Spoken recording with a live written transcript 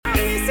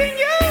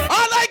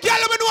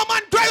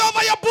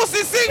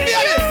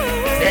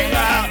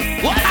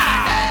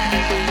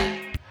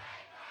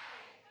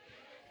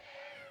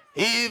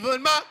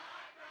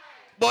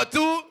But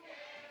who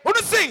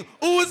to sing?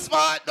 Who's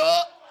smart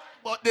though?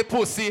 But the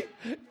pussy.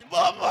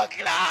 Mama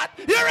clad.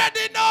 You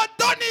ready now?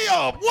 Turn it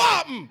up.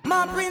 What?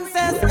 My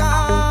princess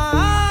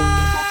gone.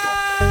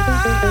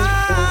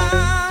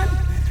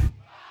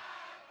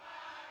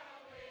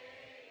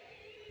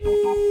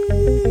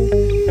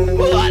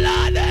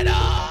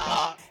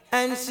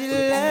 And she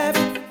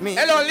left me.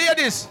 Hello,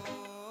 ladies.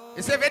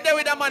 You say if you're there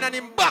with a man and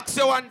him box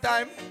you one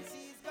time,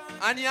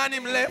 and you and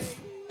him left,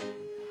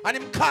 and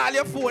him call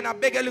your phone and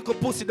beg a little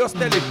pussy, just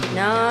tell him.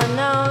 No,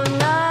 no,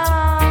 no.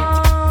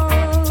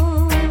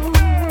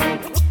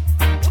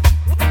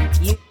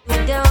 You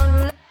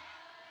don't.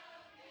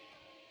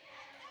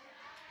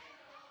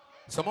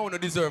 Someone who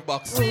deserve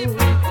box. Why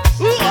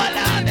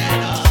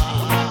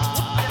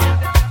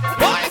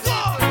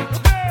God?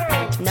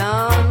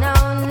 No, no,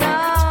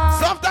 no.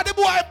 So after the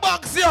boy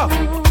box you,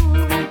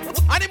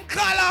 and him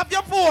call off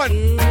your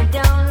phone,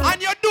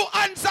 and you do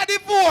answer the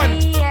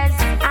phone. Yes,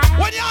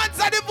 when you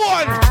answer the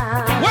phone,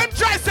 when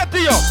try say to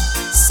you,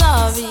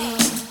 sorry.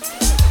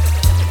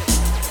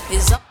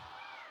 Is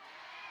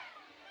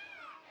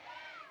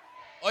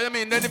oh, you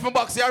mean then if you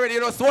box you already,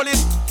 you know, swallow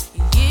it?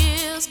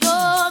 years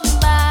gone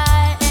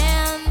by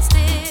and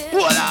still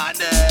Hold on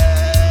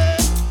there.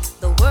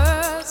 the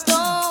words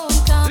don't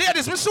come.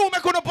 Ladies, we soon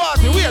make on the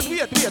party. Wait.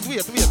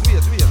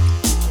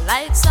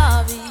 Like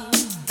sorry,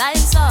 like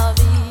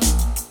sorry.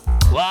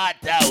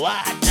 Water.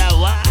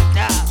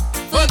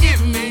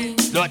 Forgive me.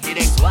 Dirty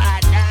next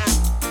water.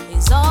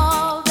 Is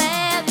all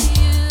that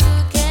you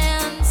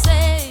can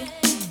say.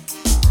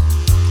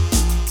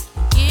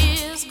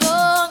 Years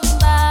gone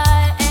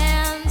by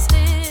and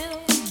still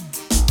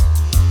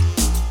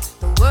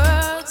the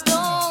words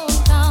don't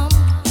come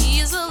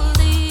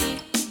easily.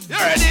 You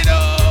ready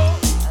now?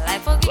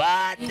 Like forgive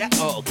Water.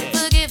 Oh, okay.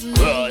 Forgive me.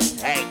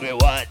 Rose, angry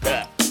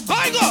water.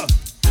 I go.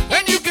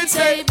 And you can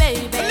say,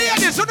 baby,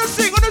 ladies, wanna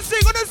sing.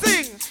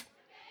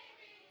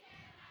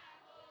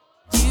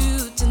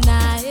 you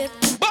tonight.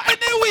 But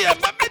anyway,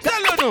 let me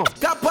tell you now.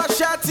 Couple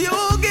shots you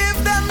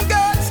give them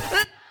girls.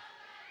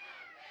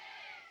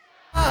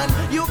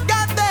 You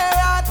got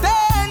their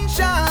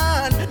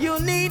attention. You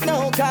need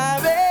no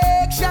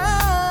correction.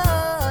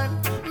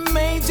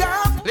 Major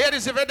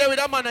Ladies, if you're there with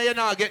a man and you're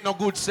not getting no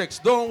good sex,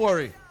 don't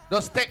worry.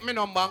 Just take me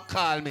number and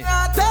call me.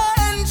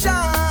 attention.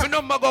 My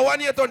number go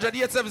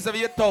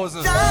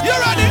 1-800-877-8000. You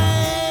ready?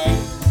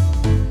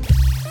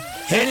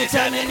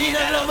 Anytime you need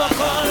a lover,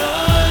 call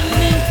on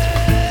me.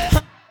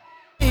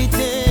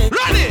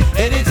 Ready?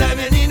 Anytime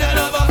you need a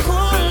lover,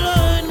 call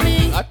on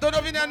me. I don't know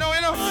if you know,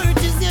 you know.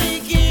 Heart is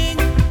aching.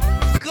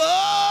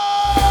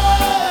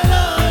 Call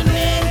on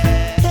me.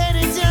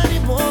 Anytime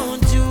you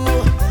want to.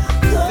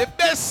 The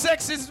best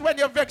sex is when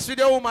you're vexed with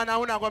your woman and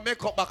we're not going to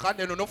make up back and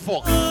then you no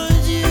fuck.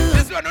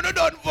 This one you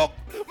don't fuck.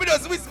 We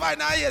just whisper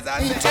in our ears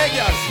and say, hey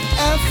girl.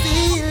 I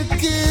feel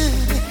good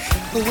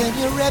when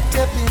you're wrapped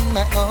up in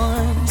my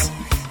arms,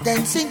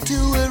 dancing to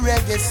a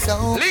reggae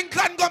song.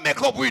 Lincoln go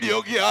make up with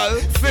you,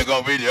 girl. Make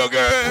up with you,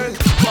 girl.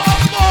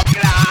 Bumbo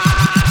clad.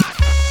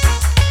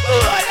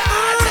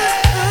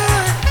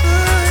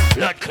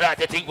 Blood clot,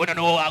 you think we don't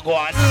know what go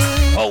on?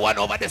 Oh, one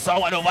over this,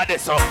 one over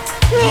this. Oh,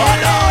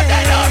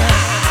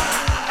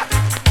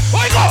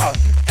 Why go?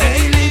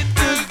 Hey,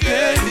 little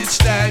girl, each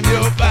time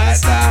you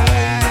pass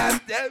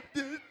around.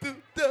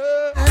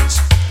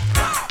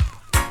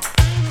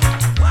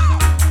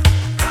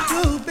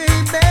 Oh,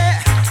 baby,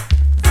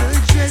 the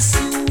dress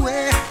you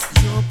wear,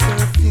 your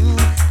perfume,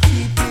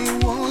 keep me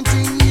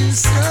wanting you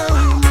so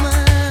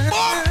much.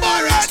 Bumbo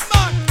red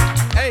man.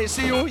 Hey,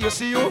 see you, you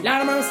see you.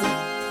 Lord mercy.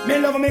 Me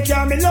love me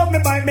car, me love me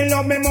bike, me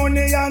love me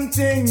money and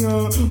thing.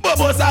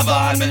 Bubbles have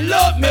all, me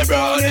love me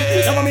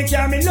brownie. Love me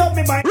car, me love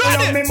me bike, me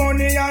Ready? love me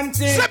money and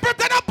thing.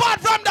 Separate and apart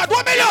from that,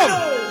 what me love?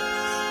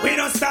 We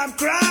don't stop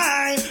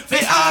crying. We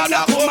all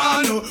black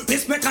woman.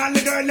 This me call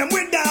the girl them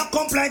with dark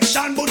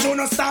complexion, but you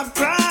don't stop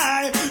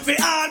crying. We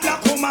all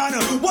black woman.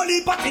 One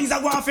heap of things I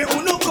want for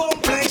you no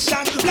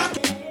complexion. Black.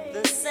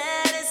 The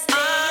saddest thing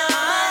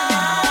of my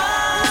life.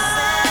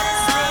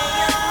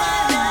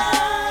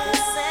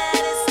 The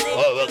saddest thing.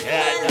 oh,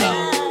 okay,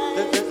 now.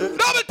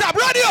 Double tap,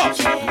 radio.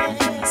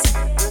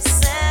 The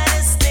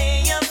saddest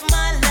day of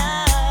my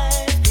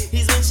life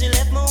is when she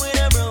left me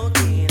with a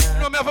broken heart. You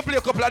know me have to play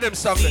a couple of them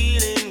songs.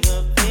 Feeling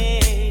the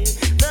pain,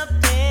 the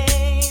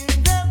pain,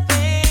 the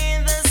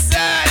pain, the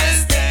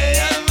saddest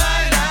day of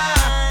my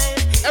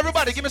life.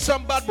 Everybody, give me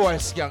some bad boy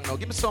scam now.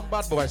 Give me some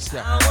bad boy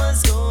scam. I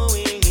was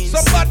going in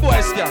Some bad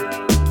boy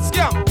scam.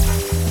 Scam.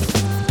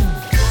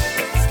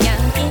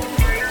 skanking,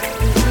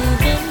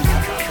 grooving,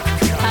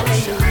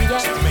 hallelujah.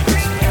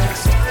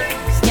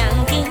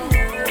 Skanking,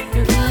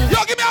 grooving, Yo,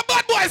 give me a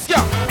bad boy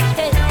scam.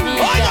 hey,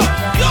 Yo.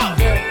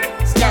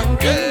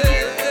 skanking,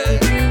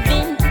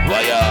 grooving,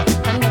 Why, yeah?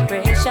 under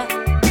pressure.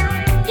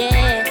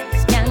 Yeah,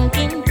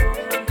 skanking,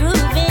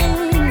 grooving.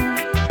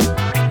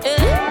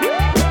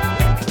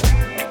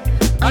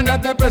 Under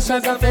the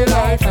pressures of the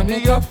life and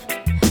the up.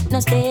 No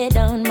stay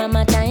down,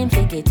 mama, time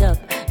pick it up.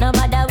 No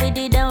bother with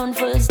the down,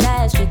 full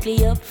style,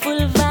 strictly up, full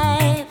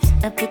vibes.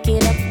 I pick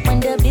it up when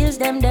the bills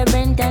them the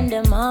rent and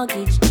the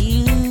mortgage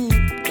due.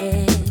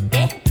 Yeah,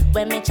 yeah.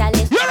 When me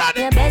chalice,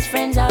 your best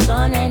friends are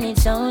gone and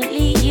it's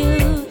only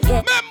you.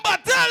 Yeah. Remember,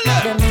 tell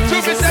them. To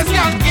me says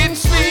young in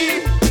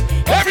sweet.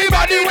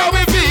 Everybody know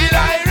we feel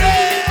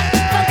irate.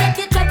 Forget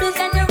the troubles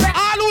and the rest.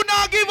 All who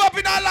not give up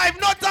in our life,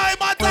 no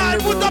time at all.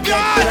 Put up your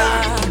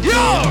hand.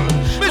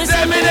 Yo, me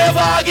say me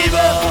never give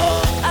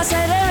up. I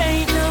said there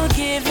ain't no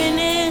giving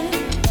in.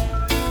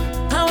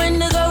 And when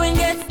the going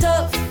gets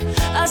tough,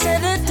 I said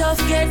the tough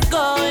get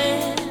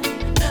going.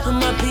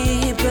 My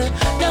people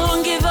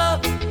don't give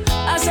up.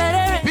 I said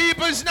there ain't.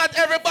 People's not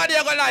everybody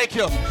are gonna like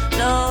you.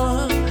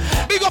 No.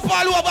 Big up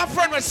all who have a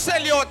friend will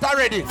sell you out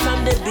already.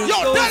 From the big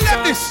Yo, tell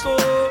them this.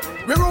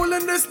 We're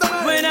rolling this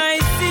time. When I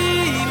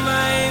see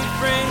my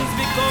friends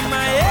become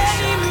my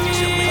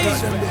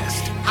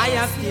enemies, I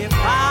have to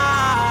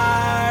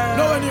far.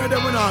 No one near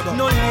them will not go.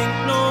 No link,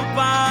 no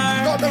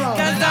bar.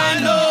 Cause I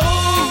know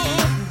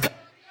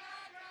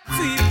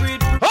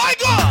secret I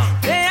go.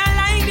 they are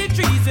like the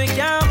trees that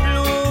can't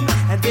bloom,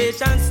 and they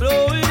shall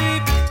slowly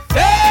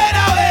Fade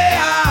away.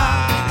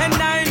 and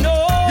I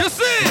know You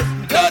see,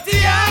 dirty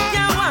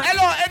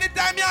hello,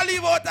 anytime you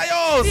leave out of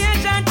your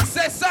house,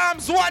 say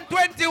Psalms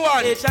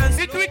 121.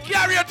 It will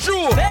carry you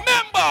through.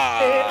 Remember.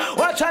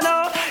 watch out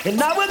now, and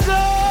now we're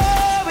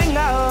going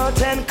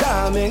out and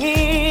coming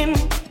in.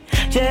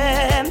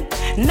 Yeah,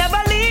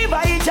 never leave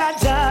I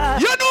jaja.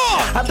 You know.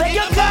 I beg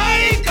you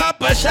guys, Up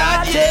a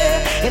shot,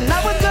 yeah. and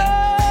now we're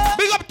going.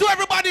 Big up to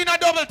everybody in a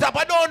double tap.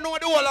 I don't know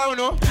the whole I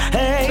know.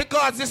 Hey,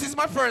 Because this is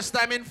my first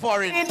time in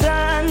foreign.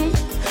 done.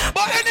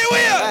 But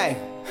anyway.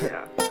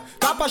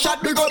 Papa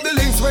shot, big up the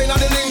links, rain on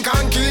the link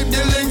and keep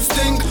the links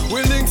stink.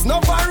 We links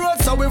no far road,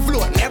 so we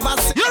float, never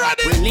see. You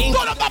ready? We link.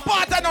 Go look a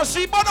party now.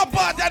 She burn a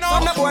party I'm now.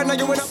 the boy, now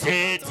you with a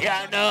Sit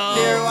ya now.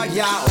 there, what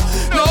y'all.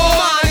 No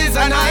man is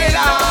an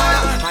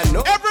island. I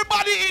know.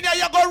 Everybody in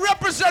here, you go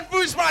represent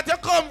which part you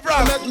come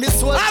from. Make me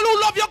sweat. All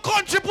who love your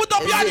country, put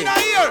up your hand in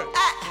here.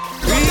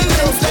 Real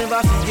thugs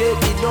never forget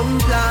the dumb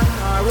plan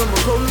or where we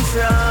come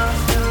from.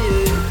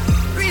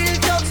 Yeah. Real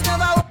thugs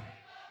never.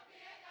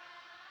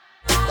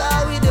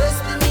 Cause we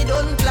destiny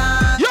don't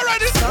plan. You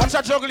ready? Watch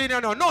that juggling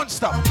here now,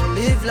 non-stop.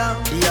 Live long,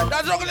 yeah.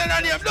 That juggling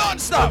in here,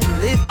 non-stop.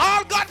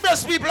 All God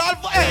bless people,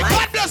 hey,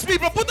 God bless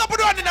people, put up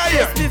your hand in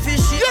here. The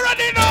fishy. You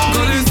ready now?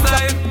 Go this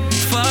time,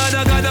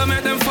 Father God, I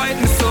make them fight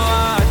me so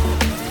hard.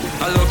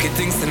 I lucky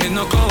things to me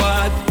no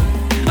coward.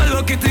 A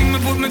lucky thing me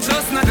put me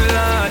trust in the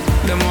Lord.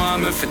 Them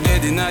want me for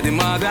dead in the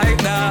mag like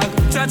dog.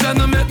 Cha-cha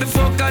no make the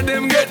fucker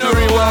them get no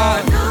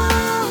reward.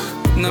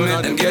 No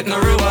make them get no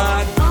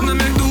reward. No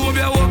make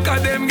the whole work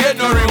at them get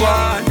no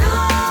reward.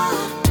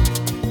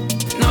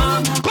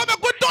 No. Come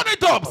back, we turn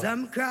it up.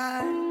 Some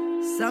cry,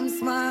 some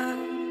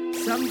smile,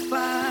 some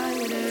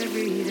fight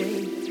every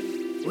day.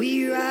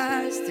 We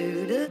rise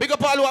to the Big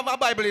up all who have a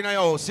Bible in your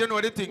house. You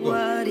know the thing. Go.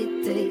 what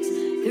it takes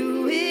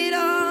through it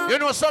all. You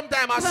know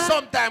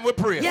sometime we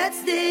pray. Yet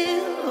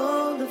still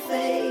hold the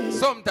faith.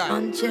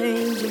 Sometime.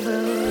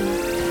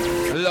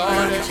 Unchangeable.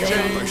 Lord,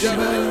 change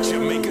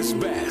Jamaica's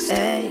best.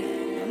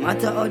 Hey, no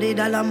matter how the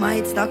dollar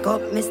might stack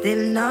up, me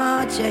still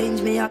not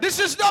change me. This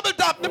is Double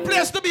Tap, the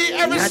place to be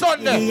every Not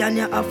Sunday. easy and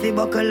you have to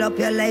buckle up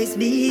your lace.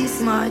 Be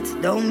smart,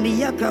 don't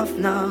be a gruff,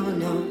 no.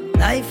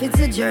 Life it's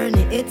a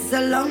journey, it's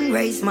a long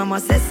race. Mama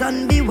says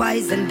son be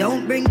wise and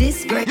don't bring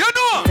disgrace. You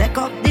know. Take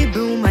up the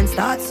broom and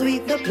start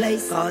sweep the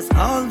place. Cause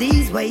all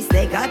these ways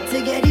they got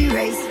to get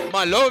erased.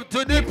 My love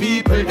to the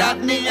people that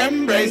me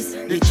embrace.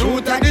 The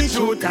truth are the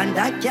truth and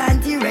that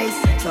can't erase.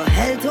 So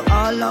hell to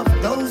all of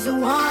those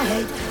who want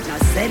hate.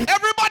 Just send.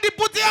 Everybody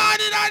put your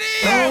hand in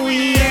the air. Oh,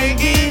 we ain't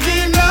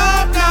giving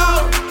up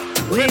now.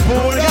 We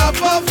put up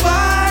a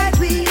fight.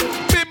 We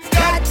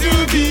Got to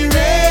be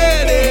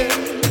ready.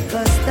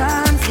 cause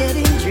time's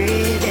getting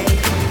dreary.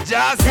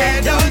 Just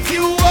say don't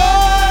you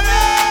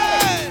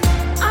worry.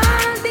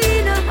 I'll be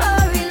in a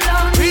hurry,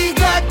 Lord. We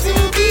got to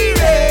be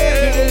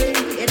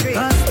ready.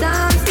 Cause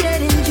time's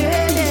getting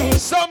dreary.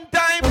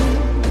 Sometime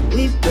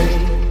We pray,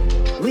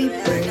 we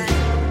pray,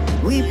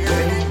 we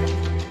pray,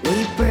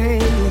 we pray.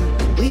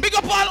 We big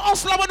up all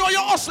hustler. We know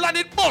you're hustling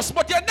it boss,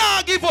 but you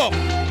not give up.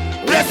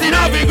 Blessing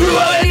of the grow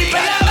any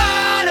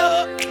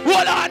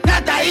hold on,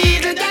 that I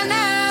eat it.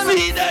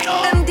 See the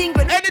know.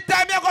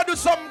 Anytime you're gonna do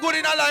something good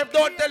in your life,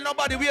 don't tell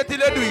nobody. Wait till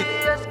you do it.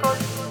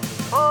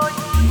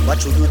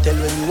 What should you tell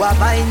when you are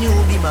buying new?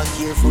 Be more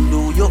careful,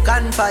 do you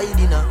can find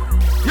dinner.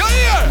 You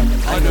hear?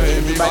 I know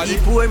everybody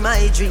pour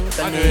my drink.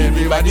 I know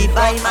everybody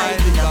buy my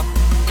dinner.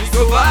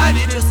 Go on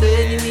Teach us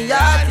enemy,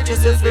 yeah, teach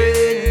us a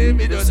friend.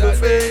 Me just a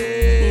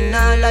friend. Me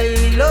nah lie,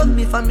 me love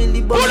me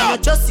family, but me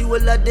not trust you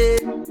all a day.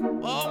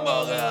 Oh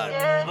my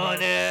God.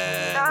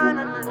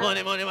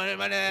 Money.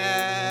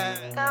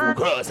 Money.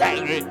 Cross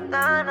angry.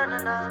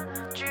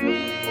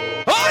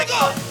 I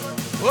go.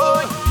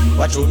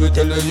 What should you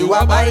tell when you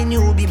are buying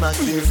new? Be more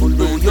careful,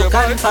 do you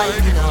can find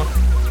dinner.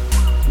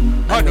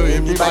 I know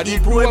everybody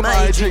pour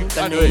my drink.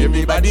 I know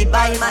everybody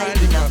buy my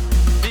dinner.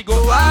 We go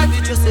on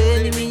Teach us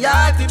enemy,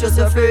 yeah, teach us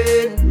a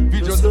friend.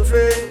 Teach us a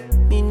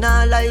friend. Me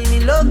nah lie, me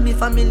love me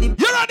family.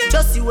 You ready?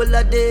 Just you all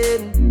of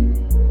them.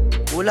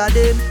 Full of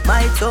them,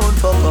 my town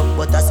fuck up,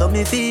 but that's how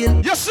me feel.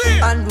 You see?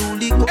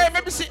 Unruly. Hey,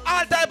 me see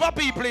all type of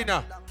people in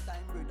here.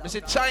 Me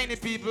see Chinese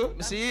people,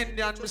 me see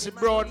Indian, me see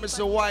brown, me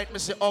see white, me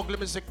see ugly,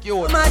 me see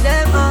cute.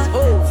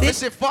 Me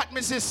see fat,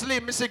 me see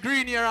slim, me see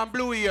green hair and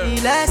blue hair.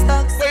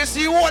 But you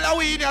see all of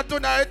we in here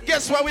tonight,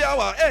 guess what we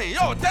are? Hey,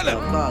 yo, tell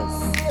him.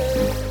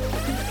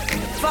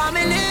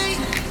 Family.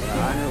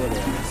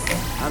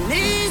 I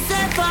me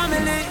say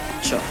family.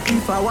 Sure.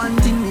 If I want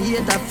thing, me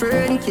hate a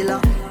friend killer.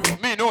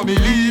 Me no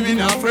believe in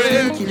a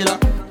friend killer.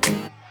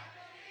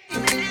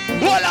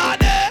 Hold on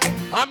there.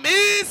 I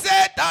me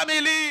say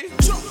family.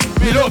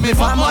 Me love me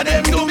from one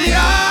them to me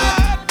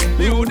heart.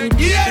 Me wouldn't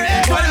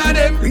care if one of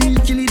them.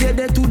 Real killy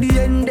dead to the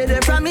end,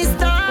 dead from me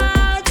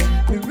start.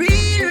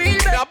 Real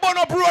Now burn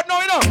up road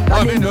now, you know.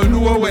 I mean, no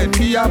know when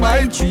me a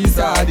buy cheese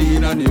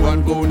sardine and the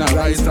one gonna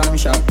rise from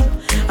shop.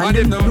 and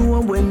them no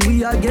know when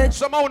we are get.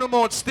 Some of the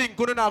mouth stink,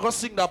 couldn't I go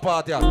sing that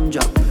part, yeah. And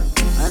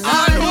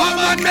I know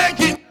man make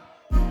it.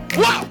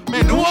 Wow,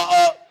 me know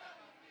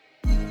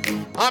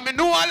I me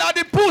know all of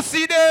the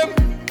pussy them.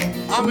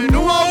 I me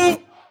know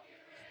who.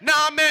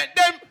 Now make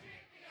them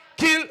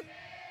kill.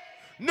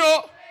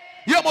 No,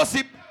 you must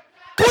see.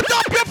 Put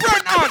up your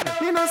friend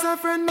on. Me no say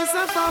friend, me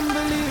say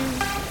family.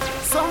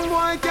 Some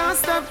boy can't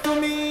step to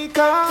me,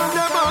 cause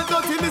them all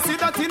dirty, me see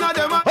that inna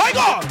them. I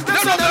go.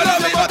 Them no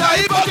love me, but I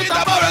hypocrite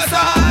about a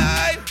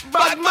side.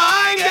 Bad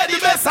mind get the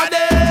best of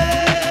them.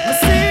 Me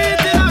see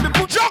it inna the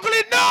put.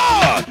 Juggling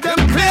now. Them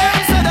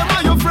claim say them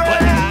are your friend.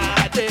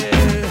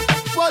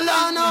 Well,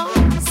 I know.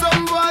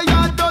 Some boy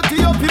are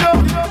dirty up, you know.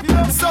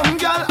 Some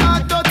girl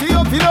are dirty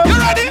up, you know. You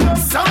ready?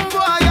 Some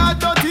boy are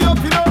dirty up,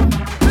 you know.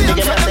 Claim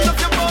say them love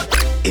your butt.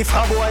 If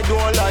a boy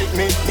don't like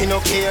me no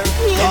care.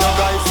 Me no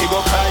guys, he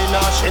go cry,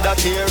 nah shed a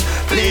tear.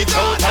 Bleach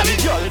out and the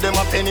girl, them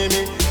a penny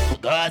me.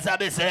 Cause I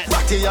be say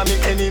Ratty a me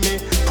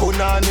enemy.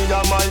 Punani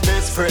a my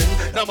best friend.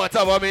 No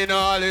matter what me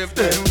nah live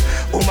them.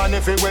 Woman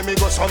everywhere me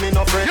go, so me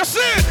no friend. You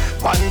see?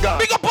 Banga.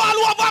 Big up all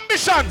who have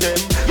ambition.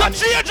 You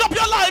change up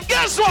your life,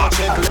 guess what?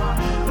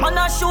 man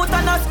a shoot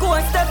and a score,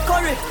 Steph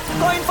Curry.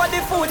 Going for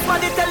the food, man,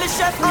 they tell the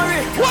chef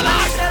hurry. What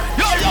on?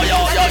 Yo.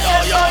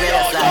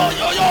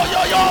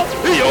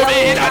 You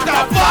mean at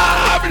a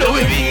farm,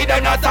 Louis V,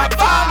 and at a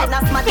farm.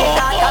 That's my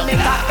data, me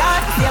got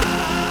God.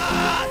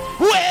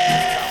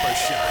 Where?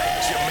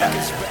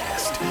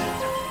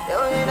 You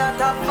mean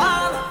at a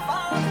farm.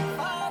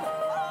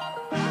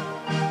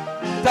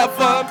 The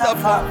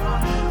farm.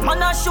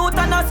 Man a shoot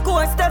and a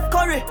score, Steph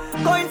Curry.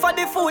 Going for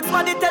the food,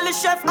 man, they tell the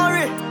chef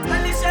hurry.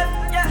 Tell the chef,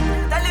 yeah,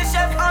 tell the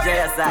chef hurry.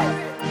 Yes,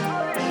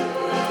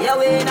 yeah,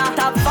 we in a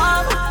top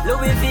farm.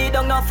 Louis V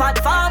don't no fat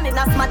farm. In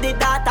a smarty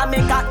data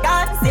make a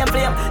gun. Same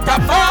flame, top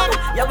farm.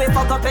 Yeah, we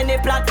fuck up any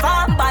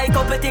platform. Buy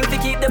couple things to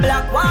keep the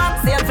black warm.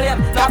 Same flame,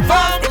 top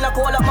farm. Still a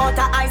cold amount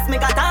of ice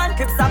make a tan.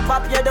 Crips up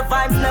pop, yeah, the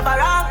vibes never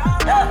wrong.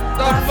 Yeah.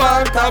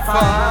 Top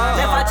farm.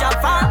 Never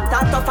drop farm.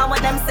 Top tough and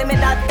when them see me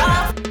that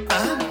farm.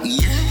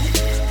 Yeah.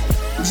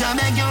 Jah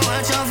make you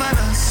watch over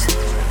us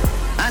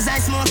as I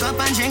smoke up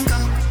and drink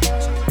up.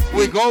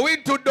 We go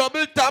into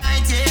double top.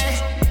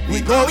 We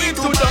go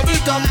into double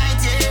top.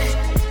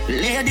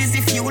 Ladies,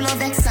 if you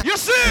love excitement, You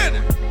see it?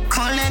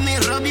 come let me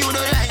rub you the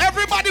light.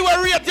 Everybody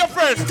will rate your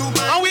friend.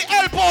 And we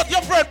help out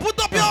your friend. Put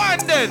up your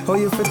hand then. How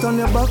you fit on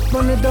your back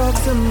on the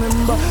dogs,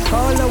 remember.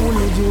 All I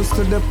wanna use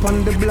to dip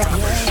on the block.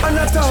 And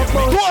I talk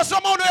about Do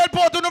some on the help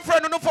out on the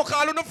friend, on the fuck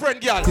all on the friend,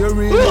 girl. you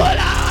real.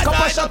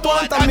 Couple shot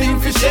want I mean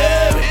for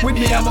share with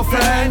me, I'm a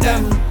friend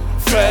them.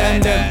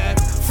 Friend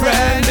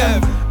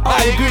them.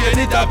 I agree with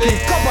it a bit.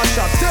 Couple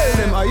shot, tell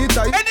them I eat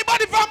I.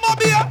 Anybody from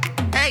Mobile?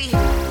 Hey,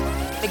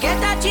 I get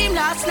that dream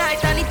last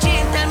night and it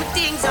changed. Tell me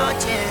things all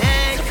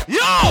change.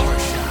 Yo!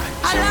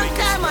 A long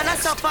time and I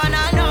suffer and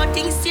I know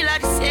things still are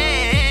the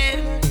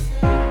same.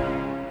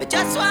 But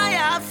just why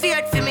I have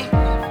feared for me.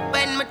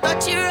 When me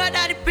touch you road,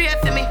 I pray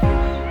for me.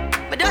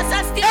 But just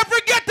I still.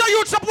 Every ghetto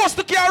youth supposed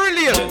to carry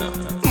lane.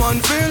 Man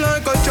feel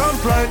like a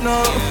jump right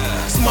now.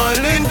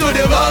 Smiling to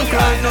the bank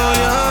right now,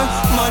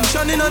 yeah. Man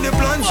shining on the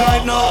plans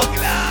right now.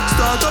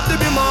 Start up to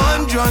be my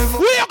hand driver.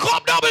 We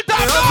come double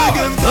time Every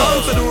game now.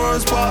 down to the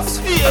worst pass.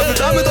 Every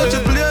time I touch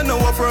a plane, no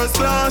a first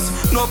class.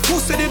 No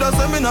pussy did a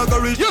semi not go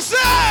reach. You see?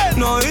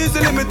 No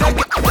easily me take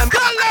it.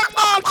 Tell them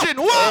marching.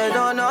 They What?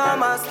 don't know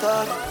my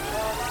stuff.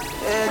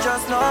 They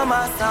just know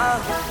my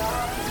sound.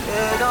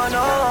 They don't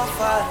know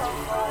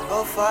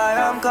how far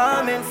I'm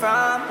coming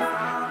from.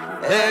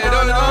 They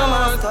don't know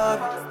my stuff.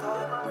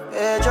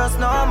 They just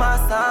know my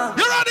sound.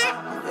 You ready?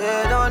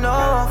 They don't know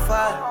how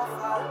far.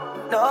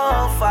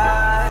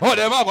 Oh,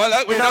 them a go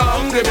like we not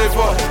hungry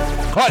before.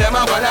 Oh, them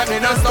a go like me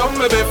not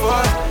stumble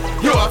before.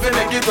 You have to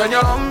make it when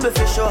you're Humble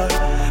for sure.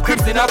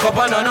 Crips in a cup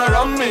and no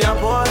rum me a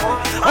pour.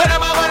 Oh,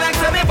 them a go like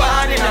say me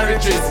born in a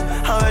riches.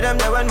 How them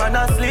there when man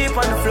asleep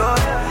on the floor.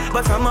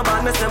 But from a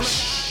band me say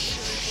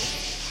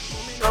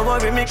don't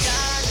worry me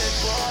can't.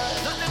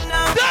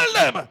 Tell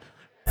them.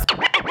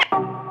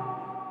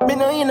 Me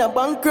no in a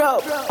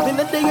bankrupt. Me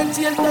no day in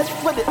jail, that's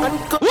for the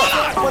handcuff.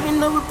 What? Money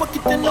in our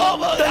pocket and no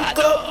tank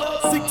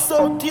up. 6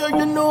 out here,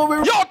 you know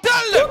we're. Yo,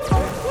 tell them.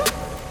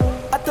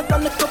 I took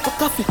on a cup of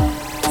coffee.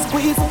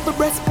 Squeeze up the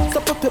breast,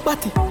 stop up your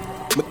body.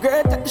 My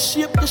girl got the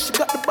shape, yeah, she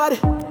got the body.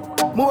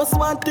 Most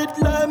wanted,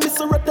 love, Miss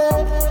Rotte.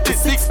 The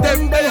 6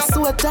 them there,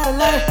 so I tell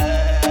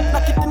her.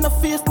 Knock it in the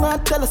face,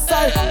 not tell a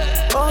side.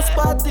 All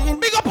spotting.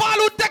 Big up all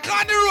who take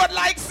on the road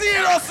like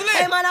seriously.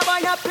 Hey man, I'm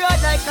on up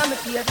road like I'm a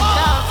favorite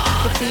dog.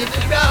 You feel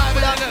the dog,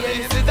 pull up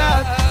here, the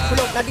dog.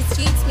 Pull up now the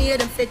streets, me hear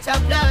them fetch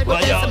up blood.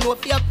 But then some know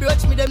if you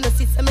approach me, them no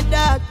see some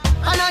dog.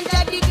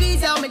 100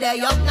 degrees, yeah, me there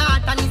up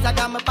north. And he's a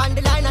got me on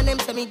the line and them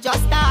say me just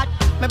start.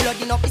 My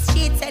blood in up the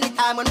streets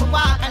anytime when we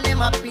walk. And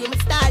them a free me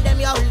style, them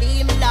yo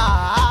leave me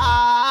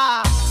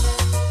laugh.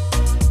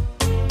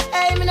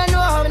 Hey, me no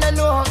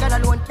know,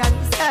 God alone can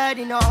decide,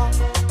 you know.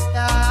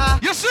 Yeah.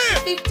 You see?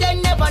 If they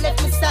never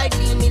left me side,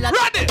 leave me like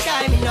ready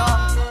time, you know.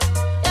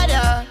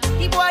 Yeah,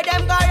 the boy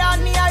them go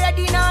around me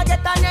already now,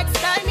 get the next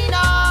time, you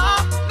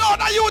know. No,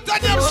 now you tell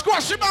them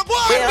squash him and go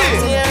on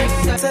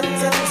me. Send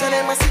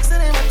them a 6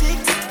 and them a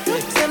ticks.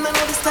 Them know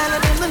the style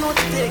and them know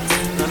the ticks.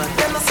 None of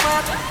them are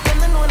smart,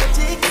 them know the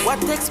ticks. What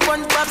takes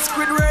SpongeBob,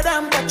 Squidward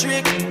and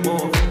Patrick?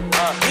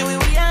 Here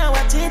we are,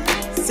 watch it.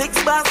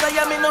 6 bars, I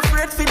am in a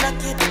afraid for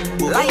knock it.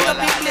 Light up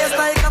the place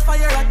like a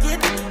fire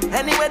rocket.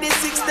 Anyway, the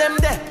 6 them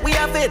there, we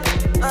have it.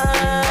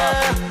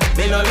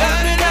 Me no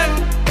love them.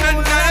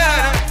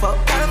 Fuck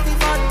can't be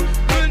fun.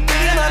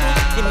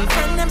 Give me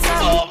friend them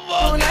some.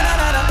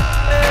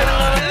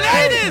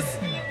 Ladies,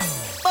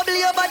 bubble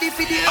your body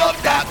for the up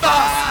that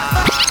boss.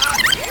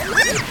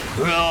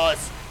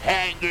 Gross,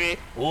 angry,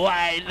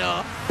 why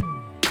no?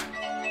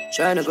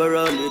 Tryna go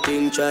round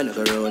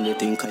the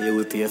thing, cause you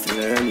will pay for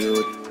your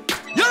youth.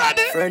 You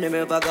ready? Friend of me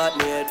ever got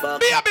me head back.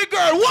 Be a big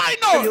girl, why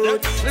not?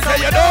 They say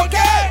you don't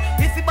care.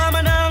 If you buy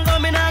me now, go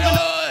me now.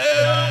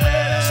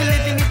 She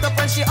living it up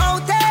and she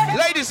out there.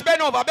 Ladies,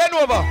 bend over.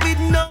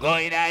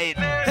 Going in.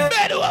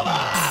 Bend over.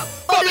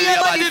 Bubble your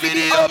body for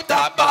the up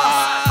top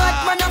bar.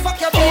 Bad man, I fuck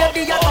your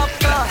baby, you up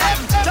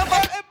there. Jump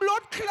up. A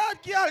blood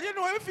clot girl, you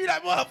know, you feel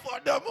like more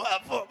fuck.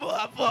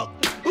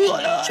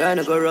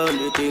 Tryna go round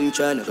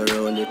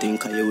the thing,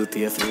 cause you will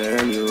pay for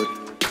your youth.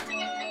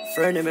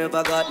 Friend of me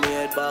ever got me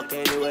head back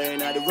anywhere in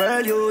the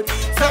world, youth.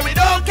 So we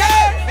don't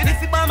care. And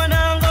if you buy me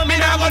now, me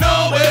now go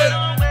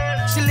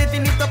nowhere. She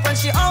living it up and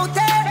she out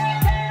there,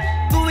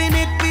 doing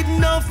it with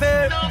no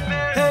fear.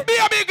 Hey. Be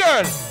a big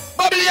girl.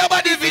 Bubble your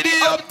body for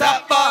the up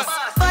top boss.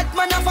 Bad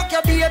man, I fuck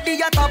your baby,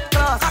 you top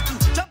class.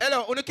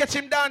 Hello, when you catch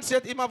him dance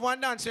yet, him have one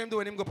dance him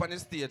doing him go up on the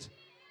stage.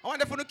 I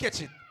wonder if you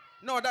catch it.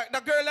 No,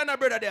 that girl and her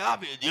brother they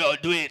have it. Yo,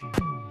 do it.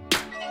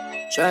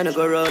 Tryna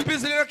go round.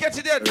 Busy you catch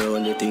it yet.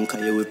 Round the thing,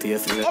 cause you will pay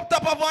for it. Up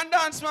top of one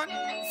dance, man.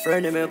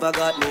 Friend of me ever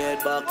got me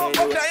head back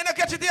anywhere. Up there, you don't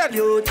catch it yet.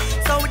 Youth,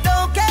 so we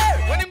don't care.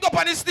 When him go up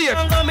on the stage.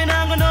 I'm coming,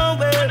 I'm go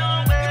nowhere.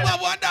 Him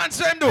have one dance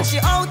him do. She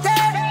out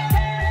there,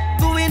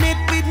 doing it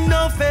with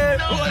no fear.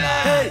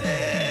 Hey.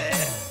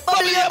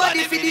 Bubble your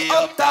body for the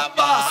up top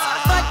boss.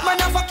 Bad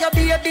man, I fuck your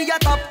baby, you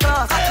top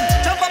class.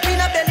 Jump up in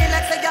a belly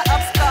like say you're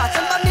upstart.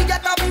 Jump on me, you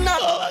top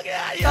notch.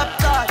 Top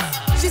class.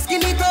 She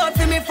skinny down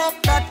for me,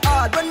 fuck that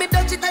hard. When me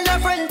touch it, tell your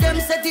friend them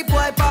say the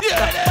boy pop.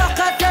 Back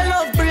at your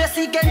love brace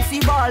against the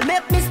ball.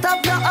 Make me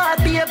stop your heart,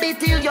 baby,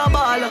 till your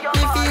ball.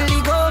 Me feel the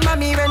go,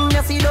 mommy, when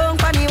you see long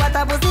funny. What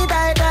a pussy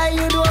tight,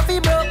 you do fi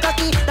broke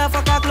cocky. The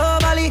fuck a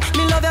globally,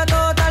 me love you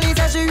totally.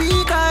 Say she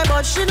weak,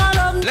 but she not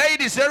love me.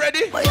 Ladies, you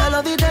ready? But you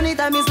love it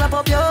anytime you slap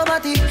up your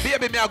body.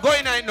 Baby, me a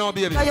going night now,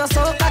 baby. You're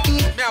so cocky.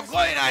 Me a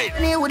going night.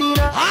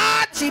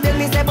 Hot. She beg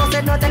me say, but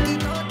said no take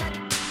it.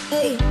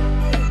 Hey,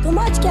 too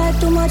much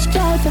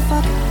girl for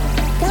fuck.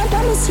 Can't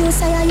promise you,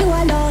 say you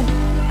alone.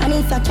 And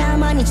if I can't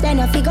manage, then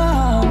I figure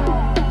home.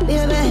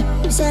 Baby,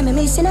 you say me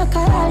missing a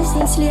call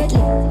since lately.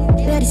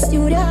 Where the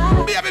studio?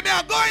 Baby, me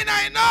a going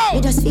night now.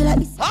 You just feel like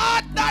this.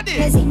 Hot daddy.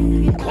 Crazy.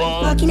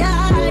 Working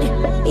hard.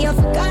 Me a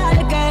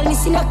call, girl,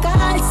 missing a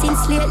call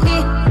since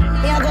lately.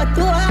 Me a got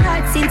too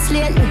hard since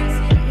lately.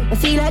 I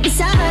feel like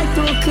this all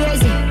too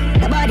crazy.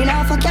 The body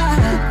now for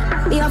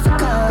call. Me a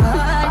call.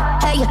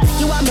 Hey,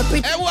 you want me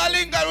pretty? Hey,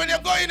 Wallinger, when you're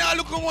going out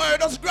looking more,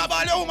 just grab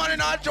all the woman in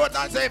her throat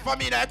and say, for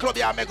me, that club,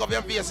 you make up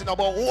your face, you know,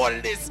 about all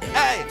this.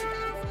 Hey.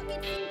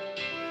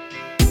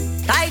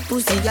 Tight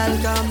pussy, girl,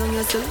 calm down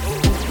yourself.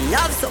 You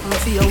have something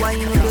for your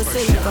wine up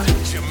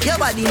yourself. Your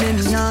body make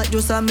me heart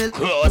just a melt.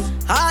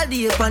 All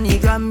day on the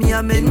gram, me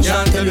a mention.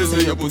 Can't tell you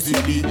say your pussy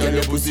beat and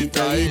your pussy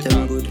tight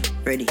and good.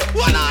 Ready.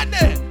 What on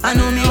there? I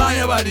know me want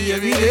your body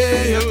every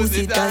day. Your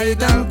pussy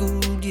tight and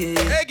good, yeah.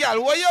 Hey,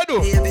 girl, what you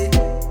do? Baby.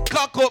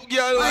 Cock up,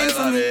 girl. Wine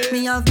for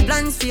me have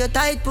plans for your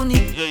tight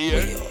pony.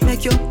 Yeah.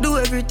 Make you do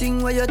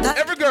everything where you tight.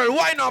 Every girl,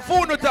 why not?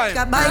 Phone no time.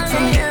 Got bite for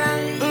me.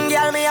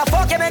 Girl, me a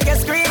fuck you, make you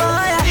scream,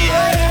 oh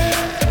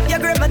yeah. You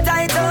grip me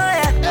tight, oh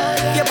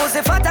yeah. Your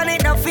pussy fat and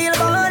it don't feel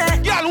good, eh.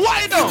 Girl,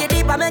 why not? Take it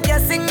deep and make you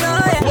sing,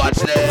 oh yeah. Watch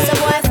this. So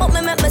boy, fuck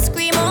me, make me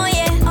scream, oh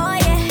yeah. Oh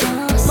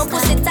yeah. My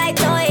pussy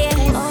tight, oh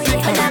yeah. Oh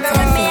yeah. And never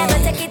run me, I go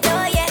take it,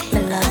 oh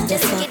yeah.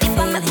 Just take it deep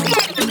and make me.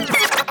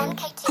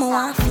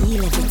 I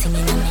feel everything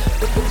in me.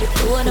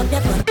 Hold up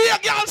your gun. Be a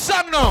girl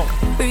song now.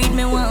 Breed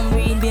me one,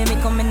 breed, baby,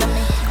 come in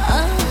me.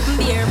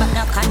 Beer, but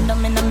no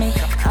condom in me.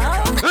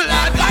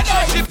 I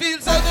know she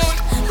feels so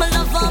good. My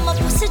love for my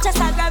pussy just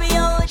a grab you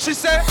out. She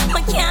say,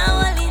 I can't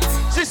hold it.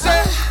 She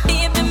say,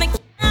 baby, me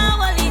can't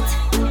hold it.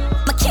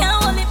 Me can't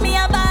hold it, me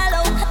a ball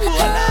out.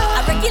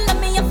 I regular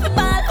me a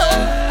ball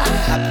out.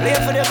 I play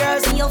for the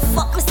girls. You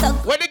fuck me so.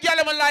 when the girl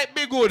them like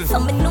be good. So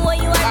me know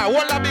you are.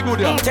 What that be good?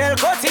 Yeah. Tell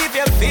Cutty if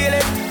you feel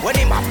it. When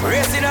him a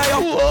praise in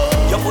you.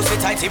 Your pussy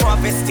tight, him want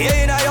to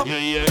stay in you.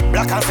 Yeah.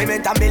 Black and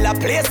cement and build a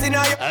place in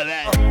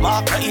you.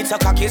 Mark the eat a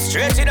cocky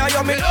straight in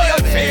you. Me know you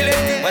feel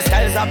it. When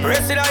styles are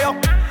pressing you.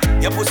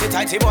 Your pussy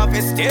tight, him want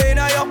to stay in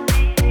you.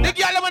 The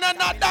girl them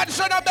not that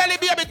show no belly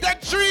baby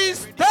take 3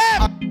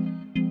 steps.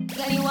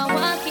 Girl, you a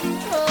walking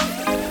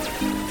trophy.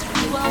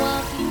 You a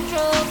walking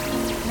trophy.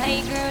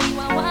 My girl, you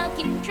a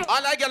walking trophy.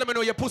 All I girl them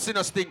know your pussy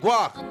no stink.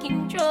 Walk.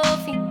 Walking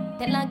trophy.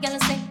 Tell a girl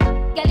say,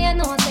 girl you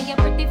know say you're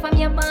pretty from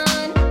your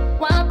band.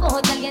 Walk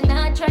out, girl you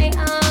not try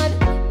hard.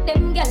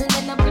 Them girl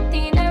they not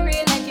pretty in a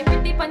real life. You're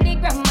pretty from the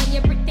gram and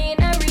you're pretty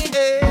in a real.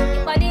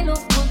 Your body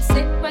look good,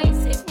 sit right,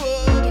 sit.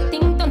 You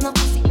think turn up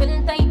pussy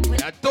well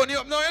tight. I turn you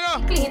up now, you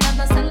know. Clean up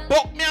the salad.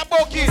 Buck me a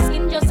bucky.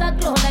 Skin just a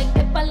glow like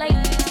pepper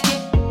light.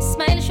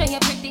 Smile show your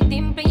pretty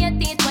dimple, your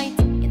teeth white.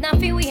 You not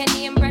feel wear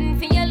name brand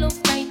for your look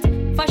right.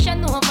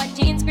 Fashion over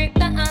jeans, grip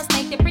the ass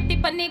like the pretty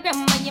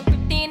panigram and you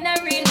pretty in a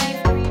real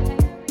life.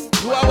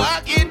 You a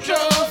walking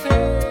trophy.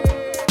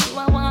 You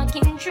a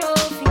walking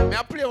trophy. Me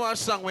a play one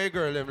song where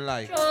girl them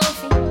like.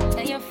 Trophy.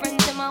 Tell your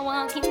friends them a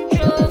walking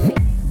trophy.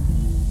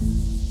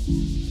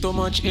 Too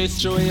much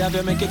history, have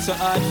you make it so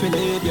hard to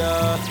live,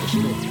 yeah.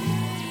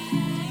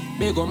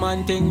 Big old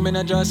man thing, me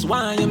not just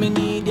want you, me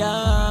need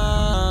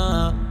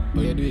ya.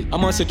 I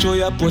must show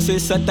your pussy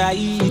so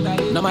tight,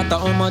 no matter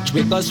how much,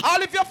 because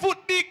all if your foot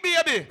big,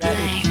 baby.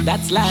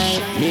 That's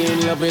life. Me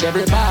in love with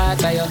every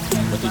part of you,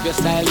 but if your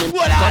style me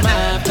come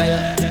after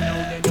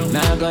you.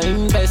 Now go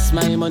invest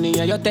my money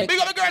in your tech. Big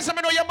up the girls, I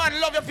know your man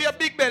love you for your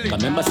big belly.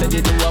 Remember said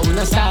you do what we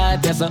not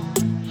start, yes sir.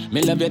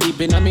 Me love you deep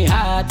in my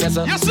heart, yes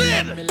sir. You see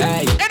it?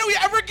 Like. Anyway,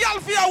 every girl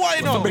for your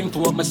wine now. Bring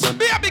to up my son.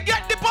 Baby,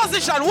 get the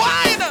position,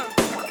 wine.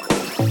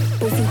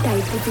 Pussy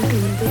tight, pussy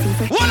clean, pussy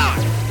fresh. Voila!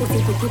 Pussy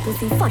pretty,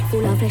 pussy fat,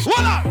 full of flesh.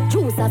 Voila!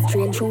 Juice a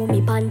strain through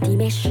me panty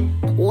mesh.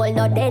 All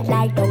not dead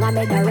like dung, I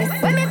made the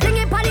rest. When me fling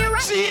it on the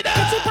right, see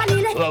that? pitch it on the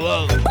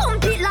left.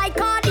 Pump it like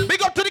Cardi.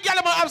 Big up to the girl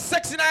that have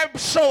sex in a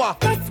shower.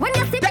 Yes, when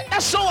you see take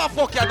that shower,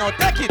 fuck you now.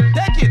 Take it.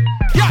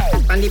 Yeah.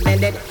 On the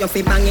bed, you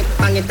feel bang it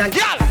again.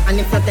 Yeah. And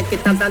if you take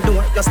it as a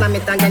door, you slam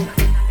it again.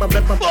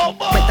 Bubble,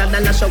 wetter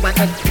than a shower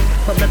head.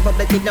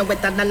 Bubble, till you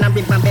wetter than a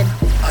river bed.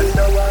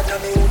 Underwater,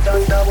 me hood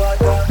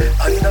underwater.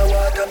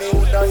 Underwater, me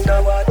hood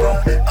underwater.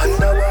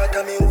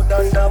 Underwater, me hood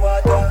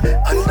underwater.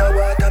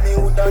 Underwater, me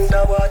hood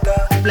underwater.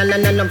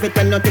 No,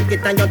 pretend you take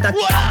it and you touch.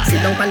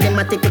 Sit down on the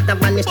mat, take it and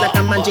vanish like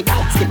a magic.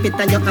 Skip it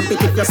and you happy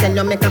if you sell,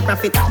 you make a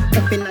profit.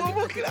 Up in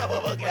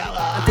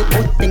the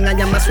good thing I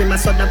am a swimmer,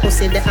 so that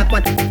pussy the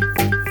aquatic.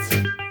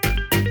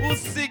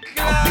 Pussy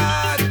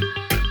clad.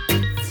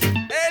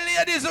 Hey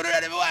ladies, you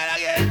ready for wine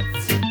again?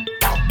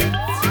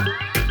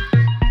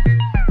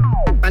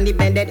 On the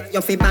bed,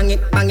 you feel bang it.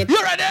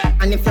 You ready?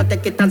 And if you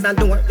take it as a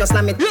door, you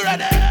slam it. You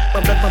ready?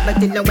 Bubble,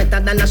 till you wetter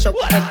than a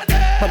shower head.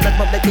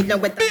 Bubble, till you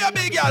wetter. Be a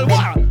big girl,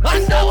 what?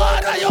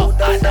 Underwater, you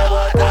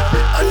underwater.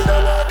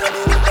 Underwater,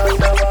 me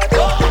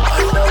underwater.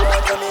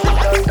 Underwater, me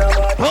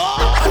underwater.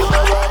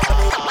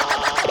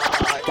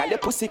 Girl, your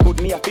pussy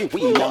good, me a feel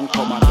wheel and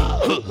come again.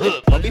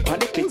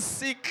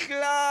 Pussy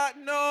clad,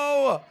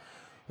 no.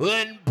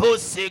 When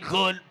pussy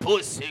good.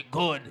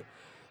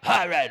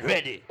 Alright,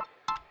 ready.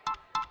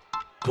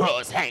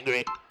 Cross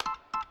hungry.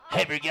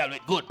 Every girl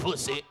with good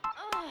pussy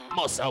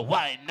must have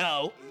wine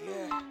now.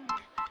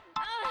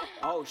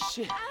 Oh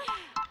shit.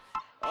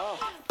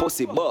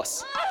 Pussy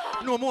boss.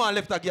 No more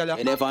left a girl.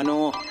 You never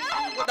know.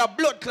 Got that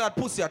blood clot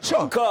pussy a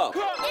chunk.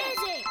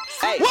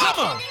 Hey,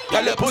 woman.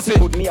 Girl, your pussy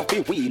good, me a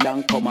feel wheel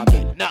and come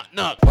again.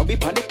 Knock. Rub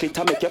it on the clit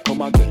and make you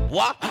come again.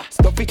 What?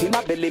 Stuff it in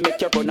a belly, make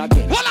you run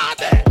again. What are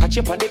they? Catch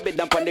you on the bed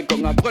and on the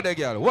ground again. Go there,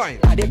 girl. Wine.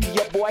 I dey be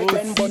your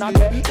boyfriend, bun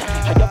again.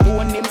 I your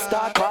phone him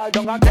start call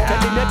down again. Tell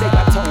him you dey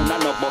a town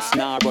and no bus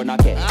now run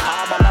again.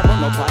 I'm gonna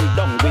run up and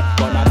down with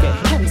gun again.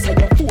 Answer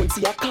your phone,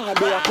 see a car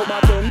there come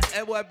again.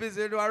 Hey boy,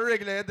 busy do a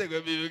regular. You take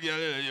a baby girl.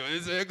 You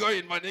say go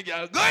in, man,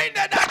 girl. Go in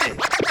there, daddy.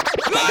 Go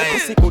in.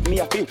 Pussy good, me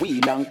a feel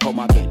wheel and come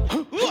again.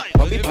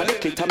 Rub it on the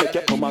clit and make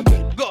you come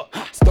again. Go.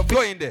 Stuff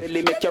go in there.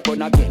 Belly make you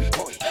run again.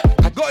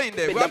 Go in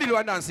there. What do you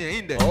want dancing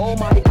in there? Oh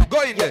my.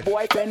 Go in there.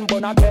 Boyfriend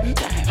bun again.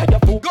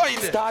 Go in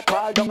there. Start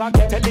call down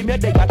again. Tell him you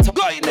dey got some.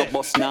 Go in there. No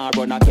bus now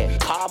run again.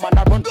 Calm and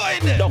a run. Go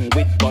in there. Down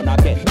with gun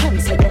again.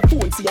 Answer your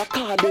phone, see a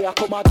car there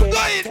come again.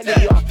 Go in Tell there.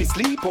 him you have to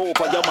sleep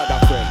over your mother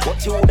friend.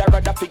 But you woulda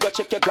rather figure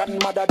check your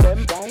grandmother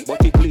them.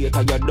 But it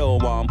later you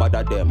don't want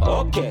bother them.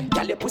 Okay.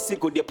 Girl, your pussy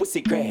good, your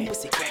pussy great.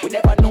 We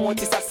never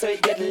notice I say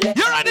dead left.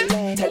 You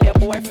ready? Tell your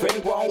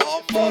boyfriend go on.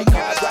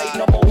 Right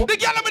no more. The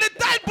girl with the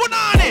tight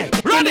punani.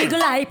 Ready? The nigga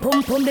like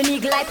pum pum, the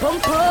nigga like pum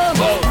pum.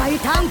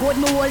 Tight and good,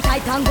 no all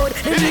tight and good.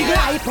 The nigga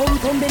like pum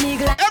pum, the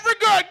nigga like. Every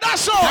girl,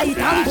 that's all. Tight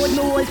and good,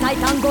 no all tight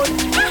and good.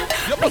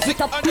 Back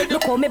it up,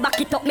 look how me back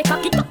it up, me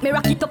cock it up, me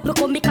rock it up. Look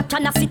how me catch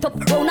and I sit up.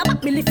 Round a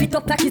back, me lift it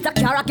up like it's a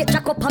car. I get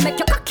jack up and make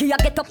your cocky, I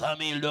get up.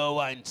 Camille, no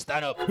wine,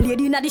 stand up.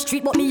 Lady inna the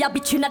street, but me a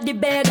bitch inna the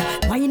bed.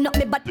 Wine up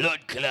me bad, blood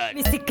clot.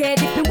 Me sick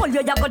head, if me hold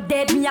you, you go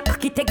dead. Me a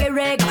cocky take a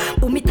reg,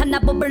 boom it and a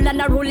bubble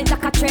and a roll it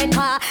like a trend.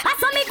 I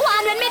saw me go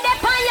on when me dey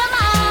on your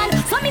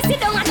man. So me sit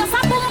down and just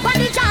a boom pon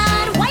the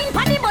jar. Wine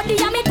pon the body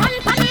and me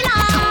turn pon the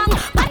long.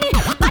 Pani.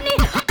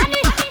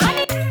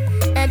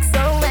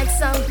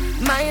 XOXO,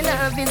 my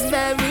love is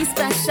very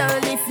special.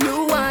 If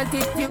you want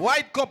it, you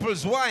white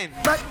couples wine.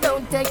 But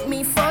don't take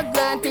me for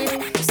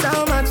granted.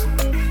 So much.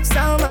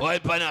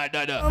 White pana,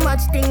 dada. So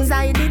much things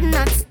I did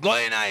not. Go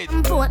in it.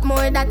 Put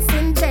more that's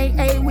in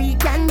J.A. We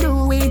can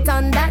do it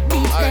on that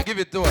beach. Alright, give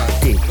it to her.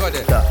 Go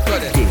there.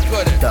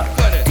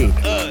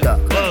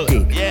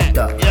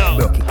 Yeah.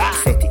 Broke it,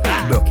 set it,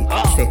 broke it,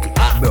 set it,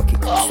 broke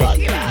it, set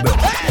it,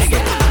 broke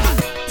it.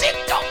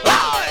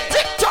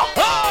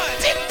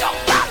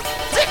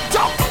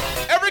 TikTok.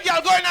 Every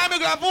girl going on, me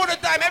gonna put the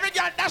time. Every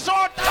girl that's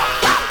all.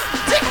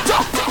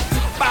 TikTok.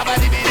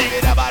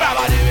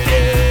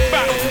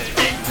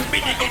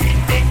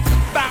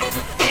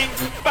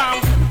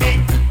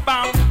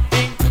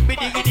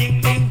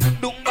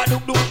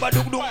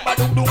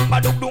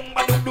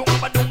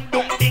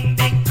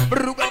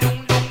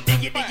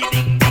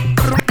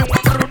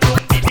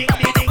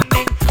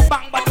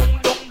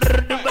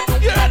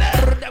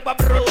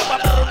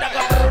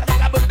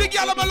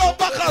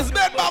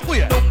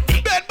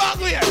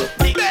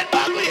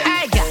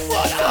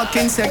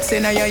 Fucking sexy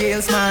now your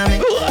heels, mommy.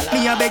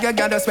 Me a beg you,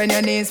 goddess, when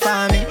your knees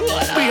for me.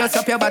 Brace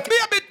up your body. Me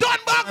a bit done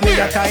back. Me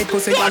a tight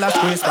pussy, all a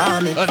squeeze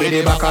for me. With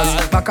the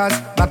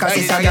backers,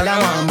 is a gal a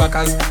man.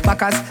 Backers,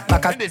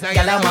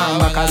 gal a man.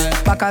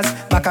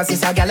 Backers,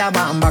 is a gal a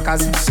man.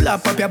 Backers,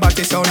 slap up your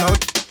body so now.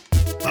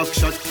 Back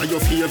shot are your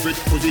favorite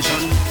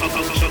position. Back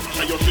shot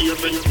are your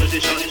favorite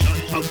position.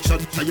 Back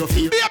shot are your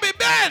favorite. Baby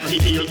Ben.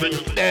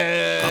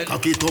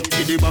 Cock it up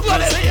to the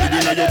backers.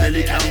 Within your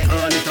belly can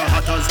call it a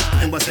hatters.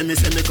 Remember say me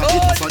cock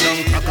it up for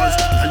them crackers.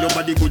 Tell your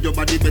body good, your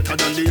body better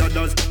than the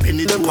others.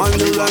 Penny to on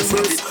the right.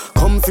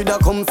 Come for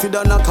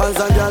the knockers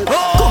and gal.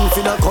 Come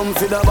for the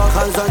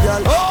backers and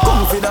gal.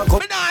 Come for the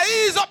Me nah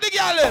ease up the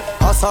gal.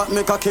 Assault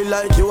me cocky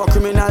like you a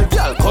criminal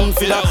gal. Come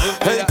for the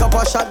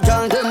helicopter shot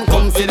gal. Them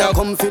come for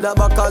the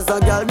backers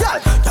and gal.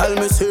 Tell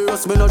me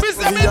serious, me not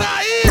Mr. Me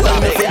nah ease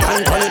up.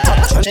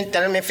 She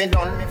tell me if it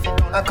done,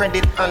 a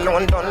credit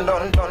alone done.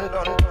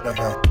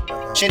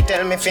 She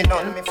tell me if it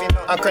done,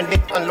 a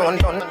credit alone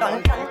done.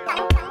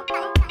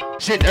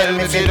 She tell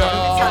me if it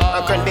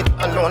done, a credit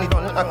alone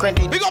done, a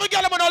credit. We got the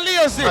gal man on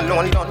lazy.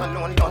 Alone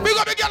done. We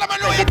got the gal man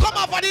know you come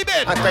off of the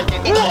bed. A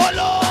credit. Oh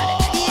Lord.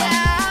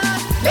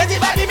 Lazy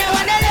body, no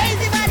want a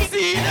lazy body.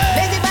 See that?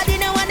 Lazy body,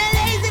 no want a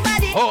lazy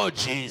body. Oh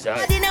Jesus.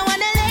 Body, no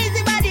want a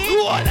lazy body.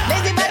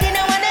 Lazy body,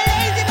 no want a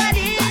lazy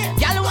body.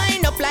 Y'all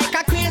wind up like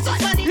a crazy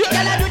body.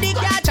 Y'all do the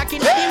car chuck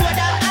in the road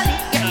and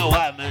alley.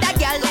 That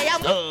girl lay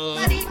up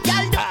body.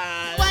 Y'all do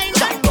wind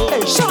up.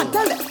 Hey, Sean,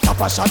 tell it.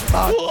 Papa shot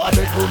bad.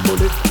 Bedroom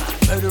bully.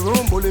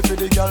 Bedroom bully for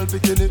the girl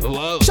bikini.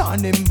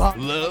 Sean him back.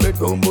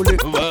 Bedroom bully.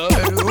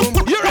 Bedroom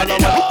bully. You ready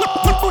now?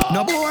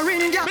 No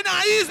boring girl. Me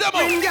nah ease them up.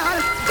 Boring girl.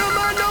 No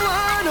man no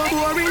want no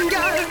boring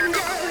girl.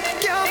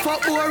 Can't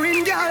fuck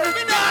boring girl.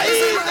 Me nah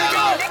ease them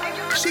up.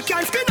 She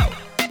can't skin out.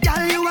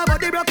 Girl, you a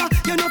body broker.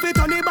 You know fi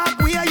turn it back.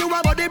 Where you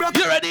a body broker.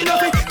 You ready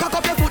now? Cock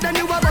up your foot, then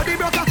you a body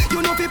broker.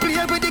 You know fi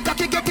play with the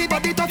cocky, get the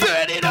body tough. You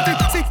ready now?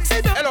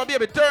 Sit down. Hello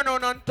baby, turn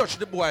on and touch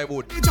the boy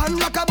wood. John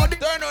like a body.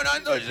 Turn on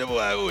and touch the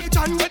boy wood.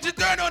 When she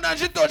turn on and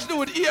she touch the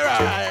wood, hear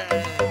her.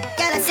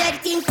 Girl, I said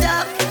things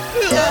up.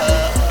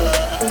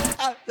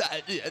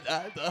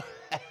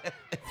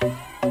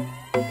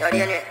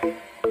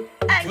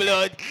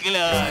 Blood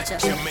clot.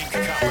 Jamaica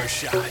Copper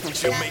Shot,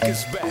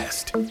 Jamaica's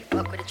best.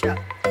 Walk with the truck.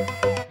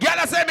 Girl,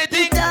 I say me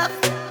think. Tough.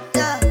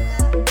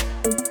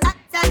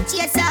 That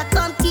chaser,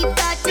 come keep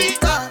that thing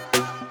up.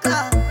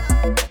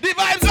 The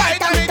vibes right.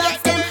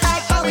 Tough, them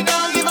high, but we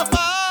don't give a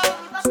fuck.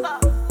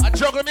 I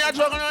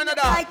juggle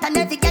another. Fight and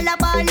every girl a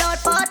ball out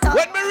for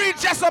When me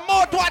reach just a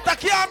mouth water,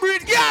 can't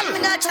breathe, girl. Me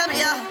not trouble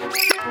ya.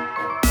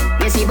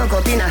 Missy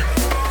Bocopina.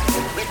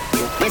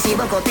 Missy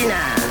Bocopina.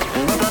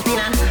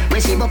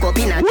 Missy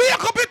Bocopina. We are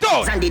copy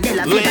to. Sandy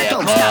Della Vita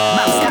Top Stop,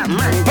 Bounce Stop,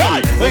 Man.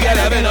 We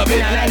gotta be up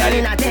in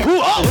a ten.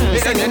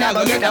 Listen, you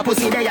never get a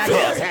pussy there.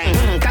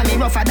 Can me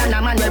rougher than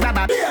a man with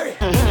rubber.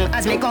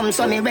 As me come,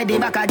 so me ready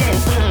back again.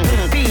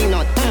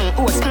 Peanut,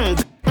 oats,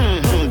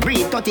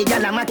 breathe 30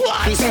 gal a mat.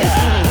 He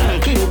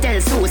says, King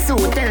tell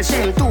Sue tell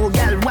Shem. 2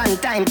 gal one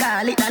time,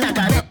 call it a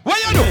knocker. What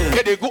you do?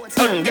 Get the goods,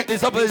 get the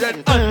suppers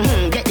and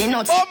get the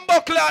nuts.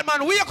 Buckland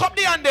man, wake up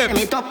the hand them.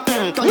 Wake up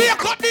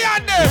the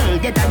hand them.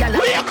 Get a gal.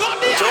 Wake up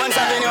the hand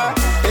them.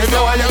 If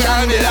you want you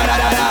can be la da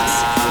da da.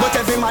 But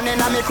every man in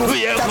a me crew.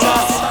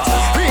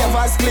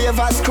 Ravers,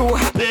 clavers, crew.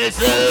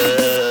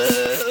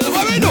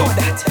 What we do?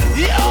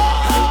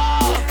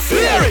 Yeah.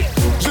 Flare it.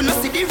 You know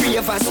see the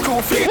ravers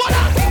crew flare. What?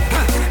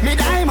 Me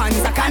diamonds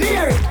a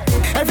canary.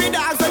 Every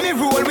dog when me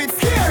roll with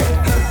scary.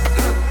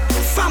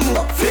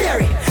 Fambo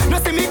flare. No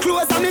see me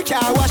clothes and me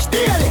car wash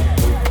daily.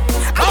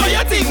 How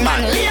you think,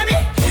 man? Leave me.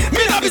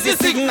 Me love is the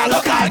signal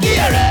local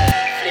gear.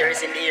 Flare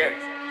is in the air.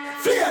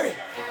 Fury.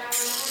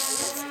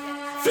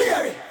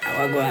 Fury.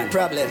 How go on?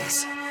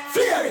 Problems.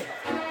 Fury.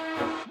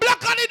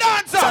 Black on the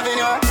dancer.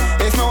 Savinor,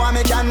 if no one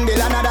me can build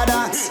another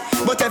dance,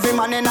 but every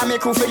man in a me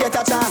crew forget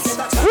a chance.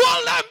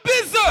 Hold them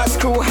business.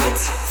 Screw hot.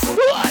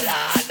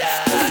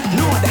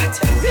 Know that.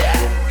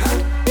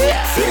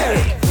 Yeah.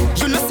 Fury.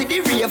 You know see the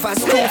ravers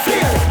screw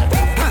fury.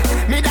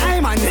 Me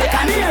diamonds I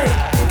can hear it.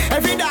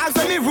 Every dog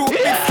when me root me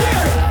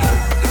fury.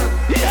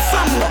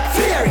 Fambo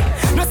fury.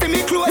 No see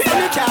me clothes and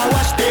me car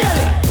wash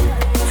daily.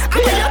 I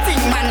tell you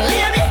thing man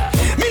leave me.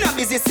 Me not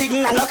busy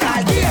signal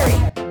local geary.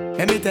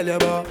 Let me tell you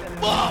about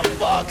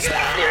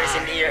Flare is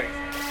in the air.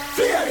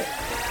 Fury.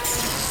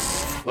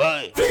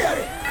 Why?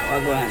 Fury. How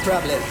go on?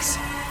 Problems.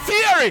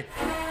 Fury.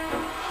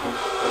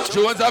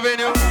 Jones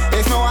Avenue.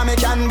 If no one me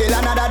can build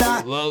another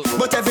dance, well,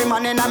 but every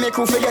man in a me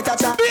crew forget a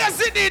chance. Be a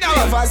city now.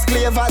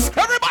 Clavers.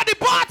 Everybody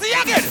party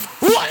again.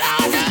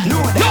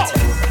 Know that.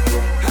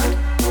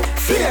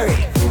 Fury.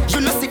 You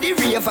know see the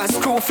ravers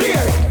crew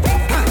fury.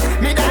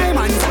 Me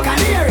diamonds I can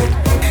hear it.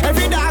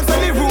 Every dog when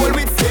me roll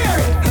with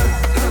fury.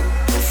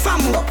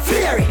 Fambo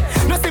fury.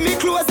 No see me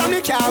clothes and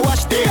me car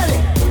wash daily.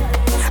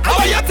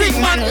 How you think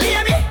man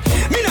leave me?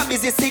 Me not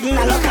busy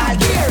signal local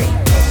geary.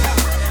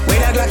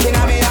 With a Glock in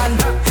my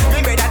hand, me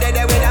brother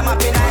dead with a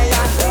map in my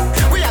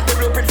hand. We have the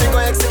blueprint to go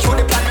execute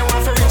the plan. Me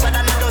want for richer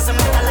than a dozen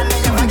metal and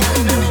me have a girl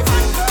in my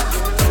van.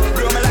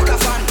 Blow me like a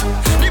fan.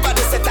 The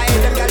body set I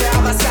hate them girl they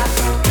have a scat.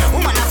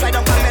 Woman a fly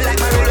down on me like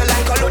my roller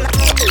like colonna.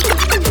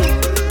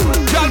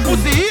 Girl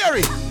pussy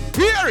hear it.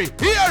 Hear it.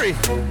 Hear it.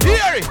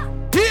 Hear it.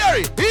 Hear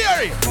it.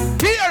 Hear it.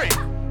 Hear it.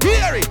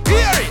 Hear it.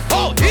 Hear it.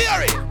 Oh, hear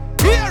it.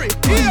 Hear it.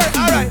 Hear it.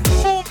 All right.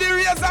 Move the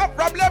razor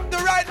from left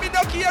to right. Me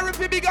no care if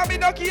it big and me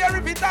no care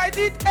if it tight.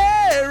 It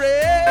air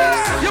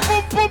it. You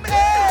boom boom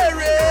air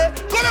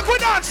it. Come on, go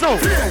dance now.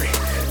 Fury.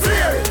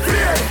 Fury.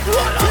 Fury.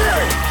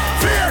 Fury.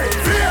 Fury.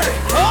 Fury.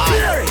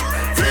 Fury.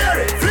 Fury.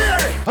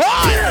 Fury.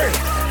 Fury.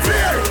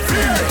 Fury.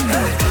 Fury.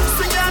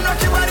 Swing your knock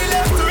your body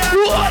left to right.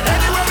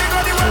 Anywhere we go,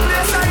 the one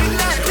place I in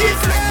there. We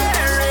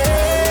flare it.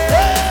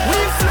 We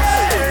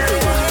flare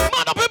it.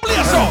 Man up in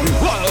place now.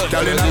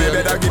 Girl inna me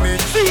bed a give me.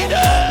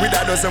 With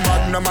a dozen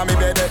magnum on me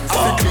bed. I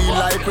feel clean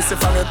like pussy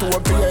from your toe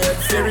up to your head.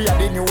 Fury a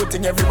the new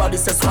thing everybody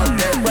says swag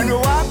dead. When you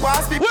walk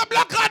past people, we're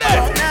black on it.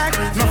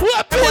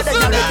 We're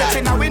pissing on it.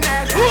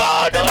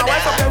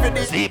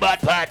 See bad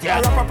party. I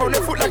wrap up on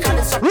the foot like an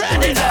instructor.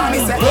 Ready now.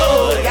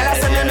 Whoa, girl I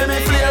say me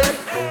flare it.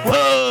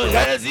 Whoa,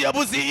 gotta see your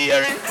pussy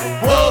hear it.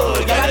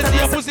 Whoa, gotta see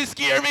your pussy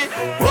scare me.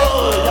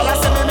 Whoa, girl I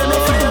say me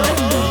flare it.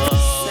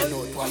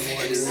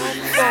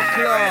 Fuck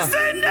yeah.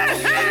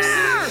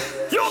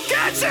 You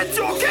catch it,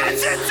 you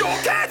catch it, you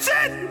catch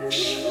it.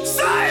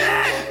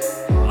 Silent.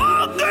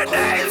 All the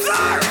names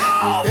are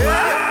over.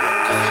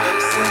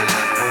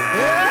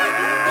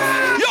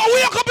 Yo, we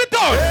are coming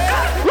down.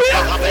 We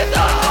are coming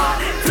down.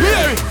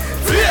 Fear,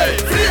 fear,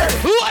 fear.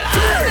 What are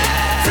they?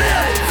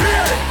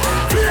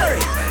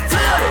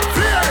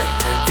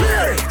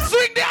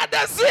 Swing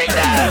that, swing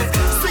that.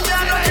 Swing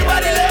that,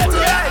 everybody left to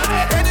right.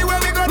 Anywhere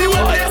we go, the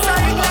one place I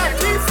in there.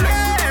 We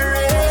flare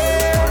it.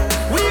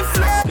 We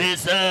flare it.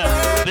 Pizza,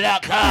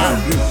 black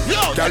car.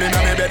 Girl inna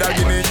me bed a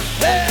give me.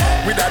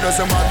 With a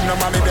dozen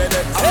magnum on me bed.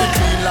 I feel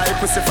clean like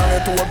pussy from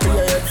your toe up to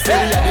your head.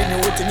 Fury a the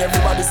new thing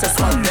everybody says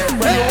swag dead.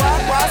 When you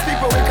walk past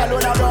people we call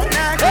on a rock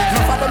neck. No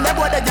for them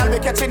boy the girl we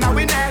catching a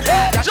we neck.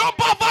 Jump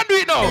off and do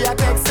it now.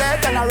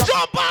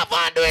 Jump off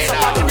and do it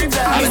now.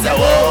 I say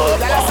whoa.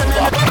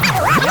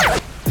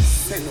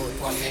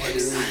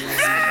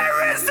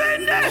 There is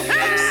in the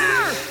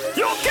air.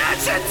 You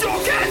catch it, you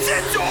catch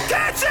it, you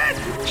catch it.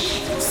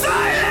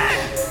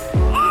 Silent.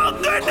 All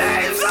the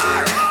names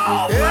are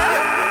over.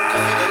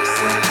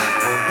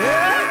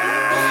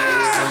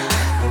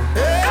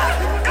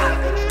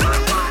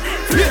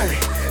 Fury,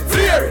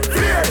 fury,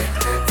 fury,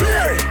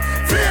 fury,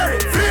 fury,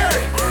 fury,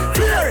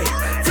 fury,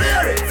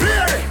 fury,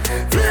 fury,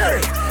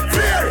 fury,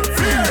 fury,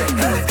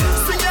 fury.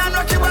 Swing your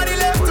knock your body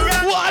left to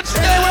right. Watch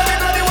anywhere we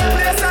go, the one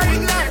place I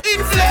ignite.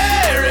 In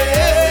flare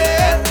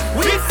it.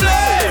 We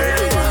flare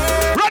it.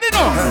 Run it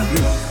on.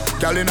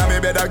 Girl inna me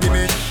bed a give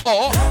me.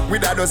 Oh.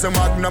 With a dozen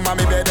magnum on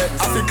me bed.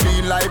 I feel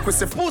clean like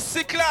pussy.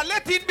 Pussy clean,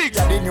 let it mix.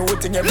 Yeah, the new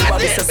thing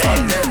everybody says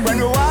swag dead. When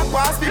you walk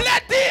past people,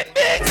 let it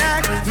mix.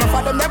 No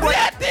for them boy.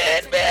 Let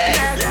it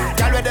mix.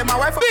 Girl with them my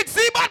wife. Big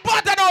see bad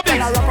partner no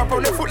big. I wrap up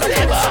on the foot like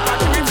this.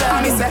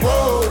 Me say,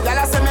 whoa, girl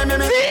I say me.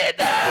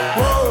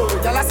 Whoa,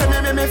 girl I say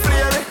me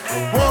flare it.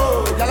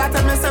 Whoa, girl I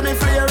tell me say me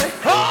flare it.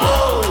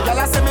 Whoa, girl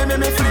I say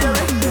me flare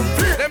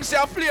it. Them say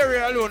a flare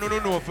it alone, no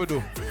know for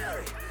do.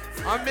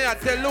 And me I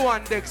tell you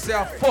one deck say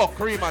a fuck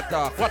cream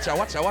attack. Watch out.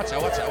 Walk.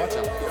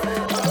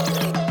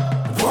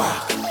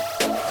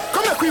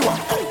 Come here, we walk.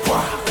 Hey,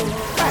 walk.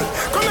 Hey,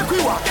 come here, we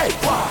walk. Hey,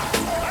 walk.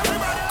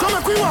 Come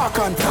here, we walk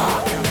and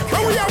talk.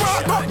 When we are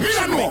walk, but me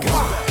and me.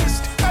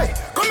 Hey,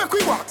 come here, we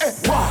walk. Hey,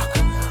 walk.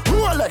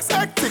 Rolex,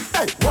 hectic.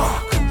 Hey,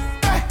 walk.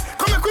 Hey,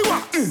 come here, we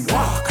walk.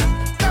 Walk.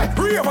 Hey,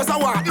 three of us a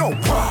walk. No,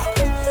 walk.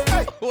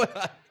 Hey,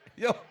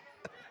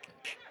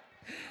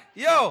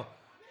 Yo,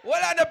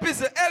 what are the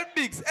pieces? L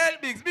Biggs.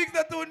 Biggs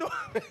the two no.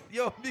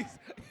 Yo, Biggs.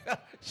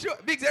 Sure,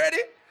 Biggs, you ready?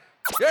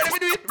 You ready to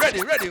do it?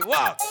 Ready,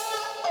 wow.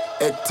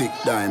 Hectic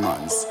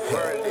Diamonds.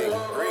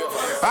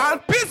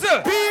 And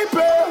pizza.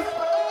 People.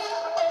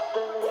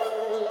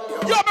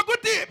 Yo, I'm a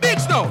good thing.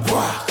 Biggs now.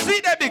 Wow.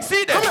 See them, Biggs.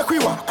 See them. Come make we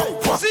walk.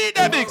 Hey, see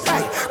them, Biggs.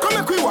 Hey, come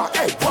make we walk.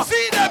 Hey,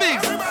 see them,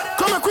 Biggs.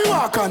 Come make we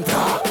walk and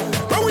talk.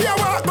 When we are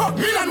walk, but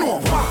me don't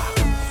know. Walk.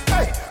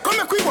 Hey, come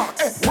make we walk.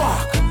 Hey,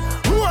 walk.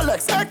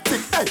 Rolex,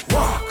 hectic. Hey,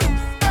 walk.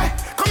 Hey,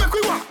 come make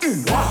we walk.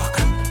 Walk.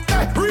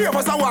 Hey, three of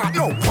us are walk.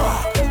 No,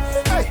 walk.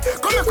 Hey,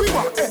 come make we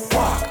walk. Hey,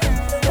 walk.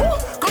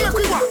 Come make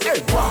we walk.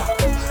 Hey, walk.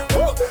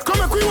 Come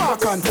make we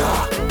walk and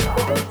talk.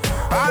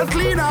 All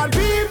clean all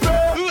people.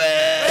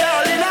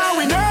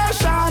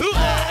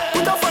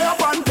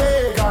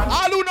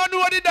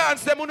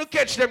 Them when you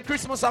catch them,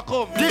 Christmas are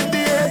come. Give the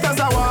haters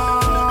a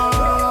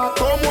walk.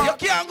 You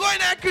can't go in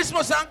there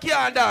Christmas and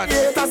can't dance.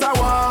 Haters a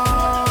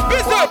walk.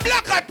 Mr.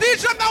 Black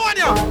T-shirt now on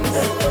you.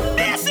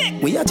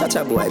 We a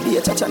chacha boy, be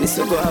a chacha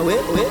nisso go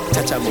away.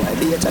 Chacha boy,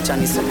 be a chacha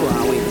nisso go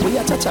away. We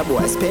a chacha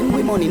boy, spend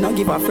we money, not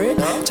give a freight.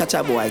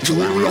 Chacha boy,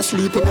 jewelry a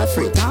sleep in a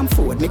freight. Tom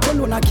Ford, me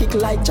cologne a kick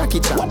like Jackie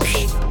Chan.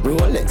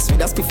 Rolex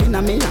with a spiff in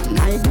a million.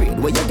 High grade,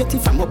 where you get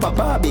it from up a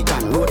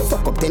Barbican. Road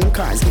fuck up 10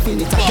 cars, giving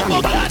it a jam.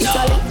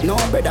 Italy, no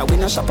brother, we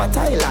no shop a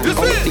Thailand. Out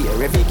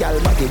there, every girl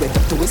body wet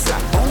up to his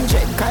slack.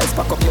 100 cars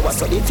pack up, you a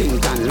so the thing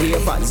can.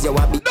 Ravens, you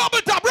a be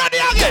double top, ready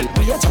again.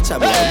 We a chacha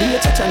boy, be a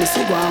chacha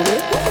nisso go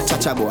away.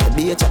 Chacha boy,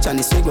 be a chacha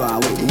nisso go away.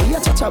 We a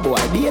chacha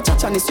boy, be a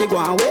chacha nisso go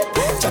away.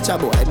 Chacha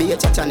boy, be a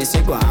chacha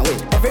nisso go away.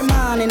 Every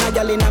man in a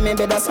gal in a me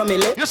bed a so me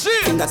lit. You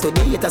see? Finger to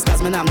the haters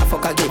cause me nah ma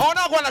fuck again. Oh,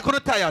 now go on, I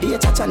couldn't tire. Be a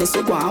chacha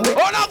nisso go away.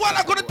 Oh, now go on,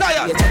 I couldn't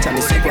tire. Be a chacha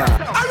nisso go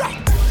away. Alright.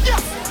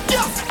 Yes.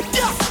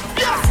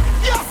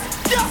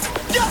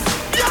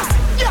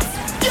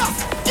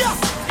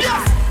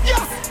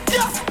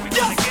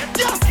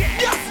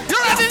 You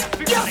ready?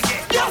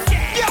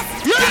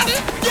 You ready?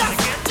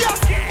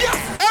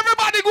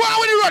 Everybody go out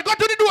with the road. Go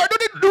to the door. Do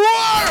the door.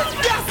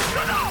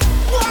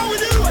 Go out with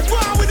the road. Go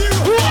out with the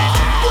road.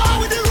 Go out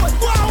with the road.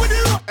 Go out with the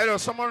road. Hello,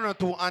 someone not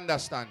to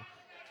understand.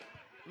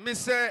 Me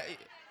say,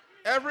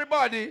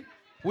 everybody,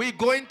 we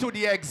going to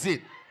the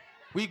exit.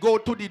 We go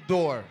to the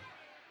door.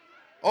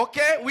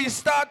 Okay, we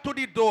start to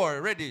the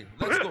door. Ready?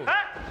 Let's go.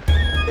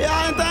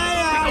 Yeah,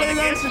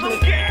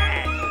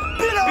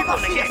 We're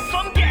gonna get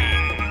some gas.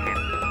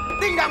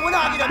 Ding dong, we're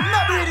not giving no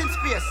breathing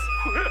space.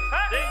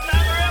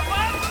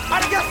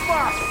 And guess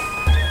what?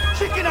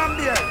 Chicken and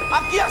beer.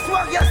 And guess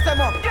what? Guess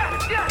them up. Yeah.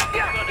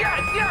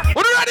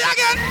 Are you ready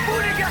again?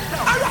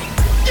 Alright.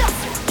 Yes.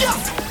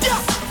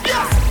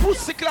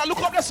 Pussy class,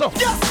 look up there, so.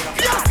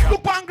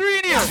 Look on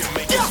green here.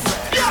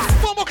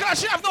 Bombo class,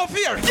 she have no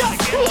fear.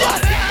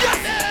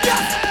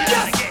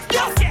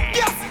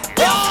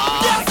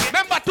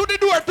 Remember, to the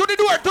door. To the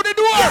door.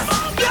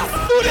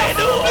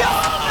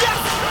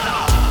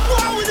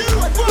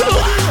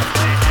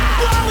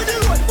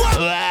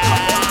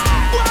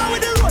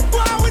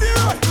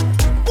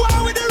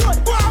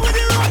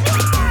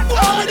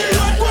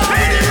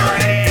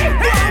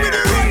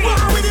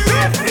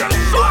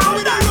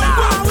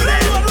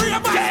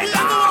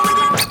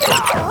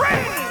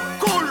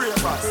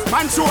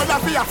 Man shoulder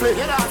for your flick.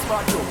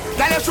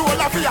 Girl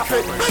shoulder for your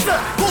flick.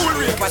 Cool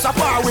rapers a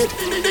power with.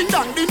 Ding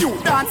dong the new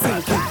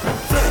dancing king.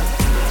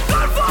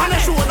 Man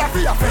shoulder for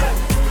your flick.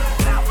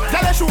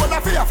 Girl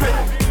shoulder for your flick.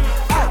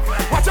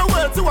 Watch your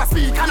words to a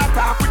speak and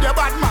attack with your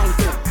bad mouth.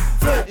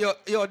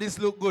 Yo, this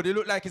look good. It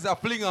look like it's a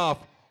fling off.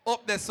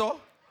 Up there, sir.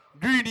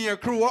 Green here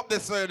crew up there,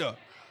 sir.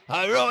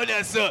 Around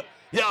there, sir.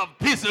 You have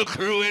pistol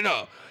crew, you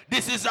know.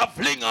 This is a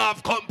fling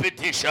off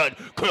competition.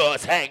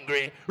 Cross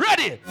hungry.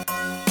 Ready?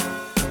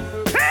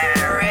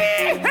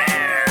 Harry!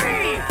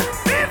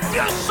 If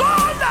you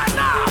saw that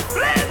now,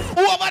 fling!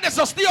 Who over there,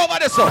 sir? Stay over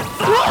there, sir.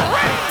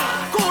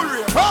 Cool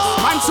rapers.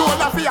 Man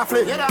shoulder for your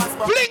flick.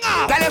 Fling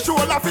off. Girl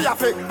shoulder for your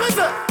flick.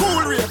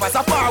 Cool rapers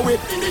a power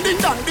with. Ding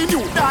dong the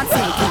new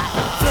dancing king.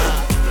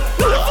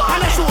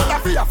 Man shoulder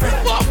for your flick.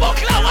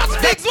 What's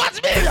big? What's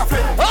big?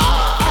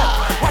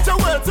 Watch your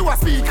words to a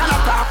speak and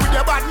attack with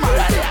your bad man.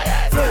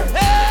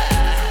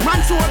 Man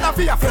shoulder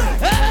for your flick.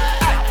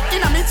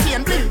 In a me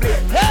chain bling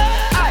bling.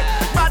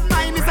 Bad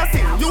mind is a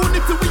sin.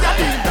 Unity with a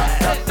team.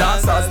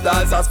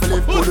 Dancers,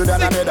 Philip, who do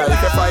than a medal.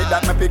 If you fight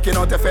that, me picking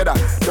out a feather.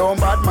 Don't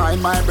bad mind,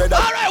 my brother.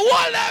 Alright,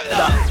 hold them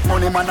there.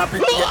 Money man a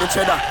pick to get the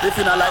cheddar. If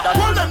you not like that,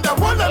 hold them there.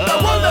 Hold them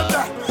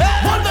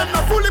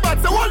there, fully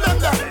bad, so hold them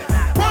there.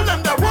 Hold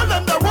them there.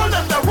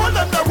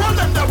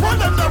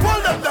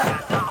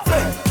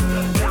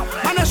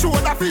 Man a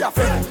shoulder for your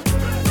friend.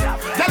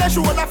 Tell a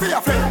shoulder for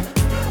your friend.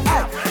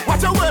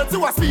 Watch your words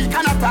to a speak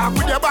and attack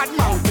with your bad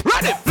mouth.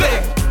 Ready,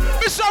 play.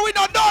 Be sure we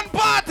not done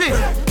party.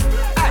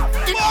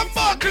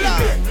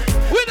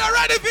 We not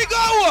ready to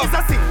go.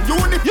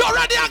 You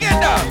ready again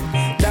now?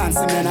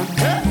 Dancing, man.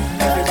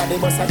 Everybody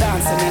bust a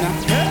dancing, man.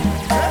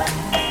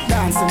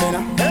 Dancing,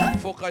 man.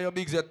 Fuck your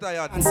bigs, you're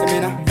tired. Dancing,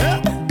 man.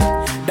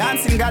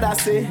 Dancing, gotta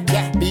say.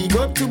 Big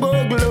up to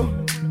Boglo.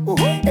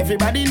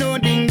 Everybody know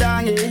ding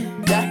dong,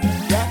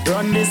 yeah.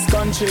 Run this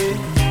country.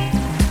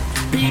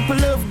 People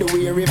love the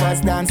way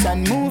rivers dance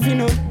and move, you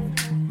know.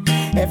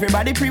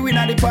 Everybody pre-win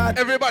at the part.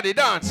 Everybody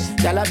dance.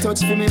 Y'all a touch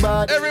for me,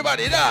 bud.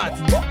 Everybody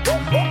dance.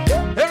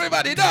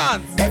 Everybody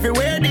dance.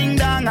 Everywhere ding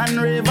dong and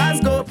ravers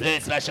go. Play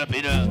smash up,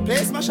 you know.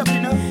 Play smash up,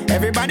 you know.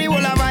 Everybody will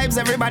have vibes,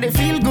 everybody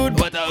feel good.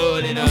 What a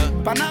hole, you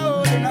know. Pan a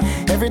hole, you know.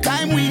 Every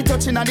time we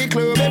touching at the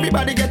club,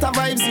 everybody get a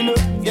vibes, you know.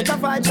 Get a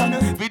vibes, you know.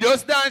 We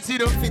just dance, you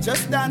know. We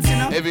just dance, you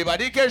know.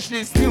 Everybody catch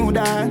this new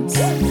dance.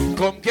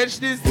 Come catch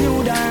this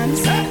new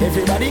dance.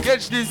 Everybody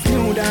catch this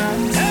new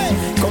dance.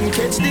 Come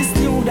catch this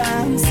new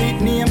dance.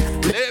 It name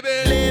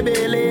Lebe.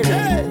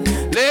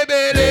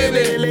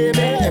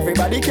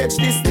 Everybody catch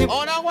this new.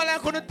 Oh no, well I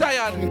couldn't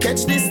tire.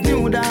 Catch this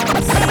new dance.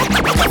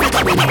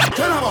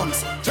 Jenna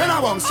bongs.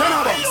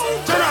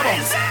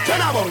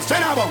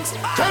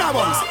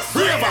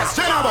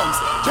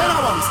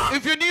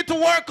 If you need to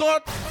work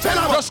out,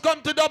 just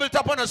come to Double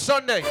Tap on a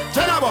Sunday.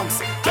 Jenna bongs,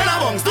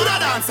 do the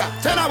dancer.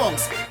 Jenna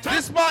bongs.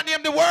 This part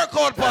named the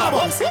workout part.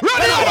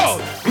 Ready go.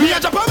 We are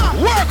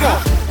Japan.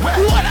 Workout.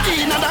 What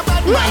in other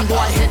bad man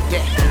boy head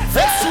there.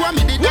 Vex you and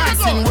me the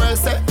dancing world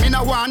say me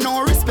no want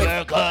no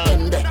respect.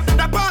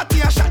 The party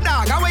a shot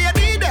dog, how you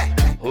did there?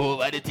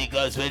 Over the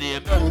tickers with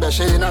him.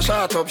 She in a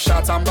shot up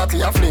shots and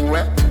body a fling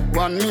where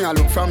one me a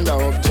look from the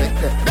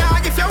object.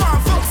 Dog, if you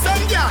want fuck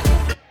some girl,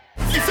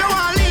 if you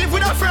want live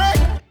with a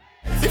friend,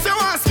 if you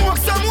want smoke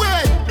some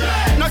way,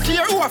 no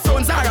care who a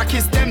phones are a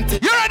kiss them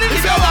teeth. You ready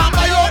if you want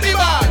my own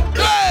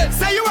man?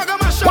 Say you a go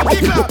mash up the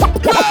club.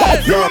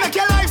 You make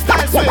your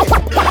lifestyle sweet.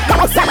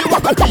 Now say you a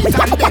go beat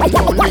and them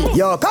down me.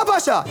 Yo,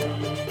 Kapasha.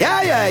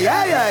 Yeah.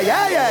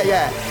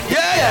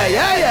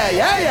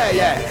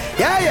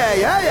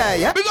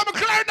 Big up a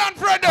Clarendon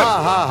friend.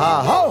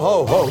 Ha,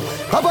 ho.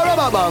 Papa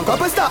rubber band,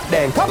 couple stop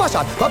then. Papa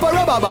shot, Papa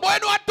rubber band. Boy,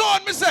 no I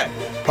don't, me say.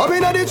 Up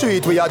inna the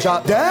street we a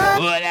drop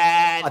them.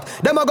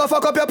 Them a go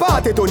fuck up your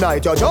party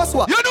tonight, you just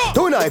watch. You know.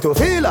 Tonight you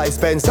feel like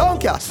spend some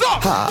cash.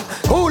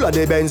 Ha, cool on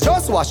the Benz,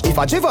 just watch. If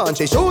a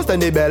Givenchy shoes, then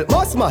the belt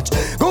must match.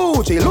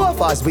 Gucci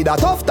loafers with a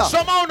tough top.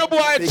 Somehow the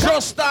boy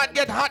just start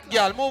get hot,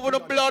 girl. Move with the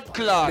blood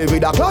clot.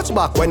 With a clutch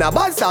back when a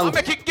bad song. I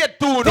make it get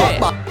tuned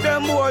up.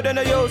 Them more than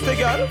a used to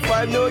girl.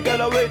 5 new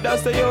girl away,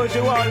 that's the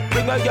usual.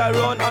 Bring a girl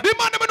round. The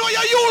man them know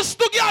you used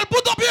to, girl.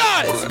 Put up your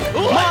hands.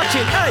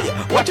 Marching,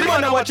 hey, watch it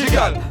man and watch it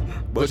girl.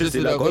 But you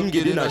still a come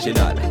get the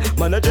national.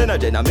 Man a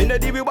Jenna, me no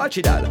deal with watch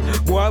it all.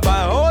 Boy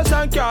buy a house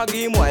and can't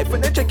give him wife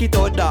when they check it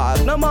out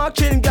dog. No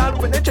marching girl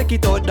when they check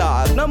it out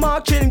dog. No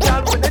marching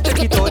girl when they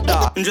check it out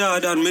dog.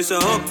 Jordan, me say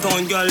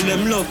uptown girl,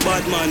 them love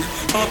bad man.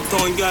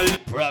 Uptown girl,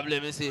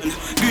 problem is it.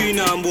 Green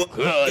and boy,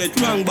 get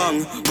wrong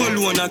bang.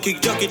 Cologne a kick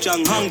Jackie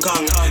Chan, Hong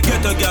Kong.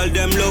 Get a girl,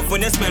 them love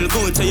when they smell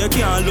good. So you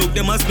can't look,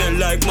 them a smell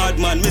like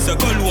madman. Me say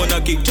Cologne a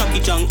kick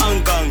Jackie Chan,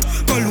 Hong Kong.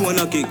 Cologne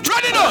a kick.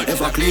 Ready now.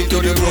 If I clean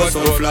to the road, so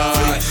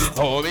fly.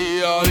 Oh me,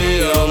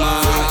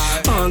 man.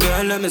 Oh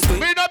girl, let me speak.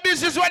 Me no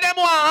business where them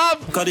want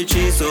have. Cause the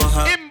cheese so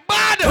hot. Him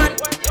bad.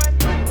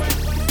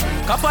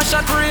 Kappa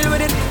shot real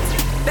with it.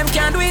 Them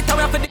can't do it, how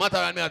we have to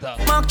Matter.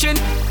 Mark chin,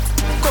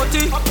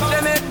 Cutty.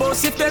 Them head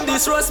boss if them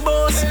this Ross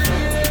boss.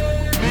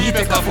 Me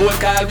take a phone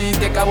call, me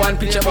take a one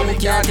picture, but me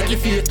can't take your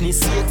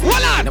fakeness.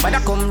 Hold on.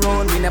 Nobody come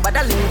round, we never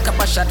da link up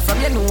a shot from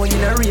you know you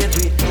no rate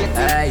with.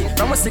 Aye,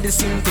 from us to the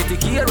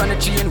synthetic here on the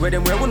chain where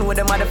them wear one where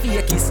them are the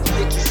fakies.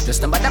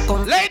 Just nobody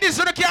come. Ladies,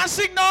 you can't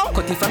sing now.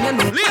 Cutty from you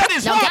know.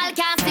 Ladies, no girl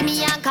can't see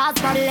me and cause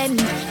problem.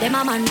 Them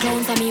a man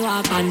clowns and me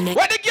walk on them.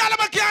 When the girl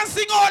can't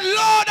sing out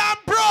loud and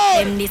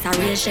proud. Them this a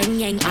real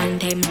Shenyang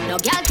anthem. No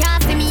girl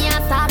can't see me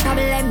and start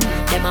problem.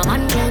 Them a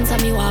man clowns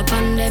and me walk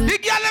on them. The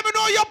girl let me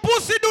know your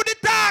pussy do the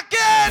talking.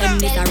 Them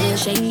this a real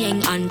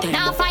Shenyang anthem.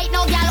 Now fight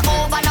no girl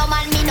over no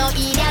man, me no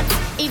idiot.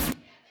 If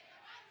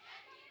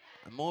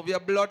move your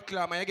blood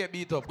clot, man, you get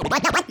beat up.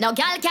 No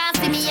girl can't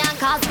see me and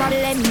cause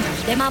problem.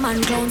 Them a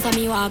man clowns and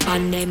me walk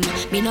on them.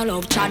 Me no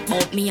love chat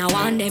but me I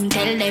want them.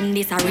 Tell them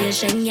this a real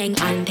Shenyang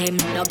anthem.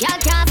 No girl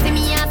can't see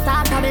me and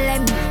start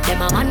problem.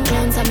 Them a man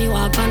clowns and me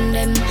walk on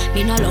them.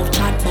 Me no love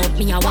chat but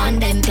me I want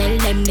them. Tell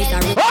them this a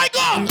real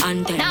Shenyang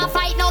anthem. Now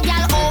fight no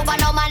girl over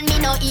no man, me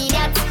no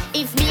idiot.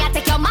 If me a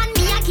take your man,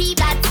 me a keep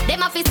that.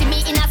 Them a fi see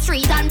me in a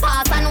street and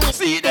pass and we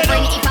see them.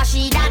 If I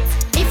she that.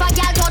 If a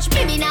girl touch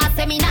me, me nah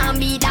say me nah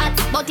be that.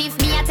 But if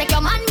me a take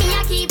your man, me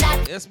a keep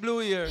that. Yes, blue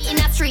here. In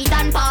a street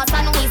and pass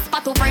and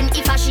whisper to friend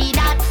if I she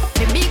that.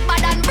 Me big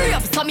bad and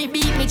brave, so me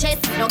beat me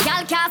chest. No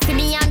girl can't see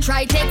me and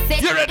try take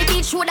it. You ready? The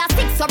bitch woulda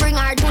stick, so bring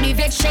her to the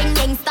vet.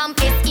 Shenyang stamp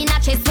it in a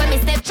chest when me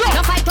step.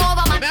 No fight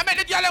over man. Me I make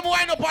the girl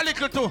wind up a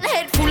little too.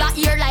 Head full of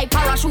ear like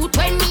parachute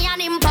when me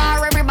and him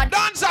par everybody.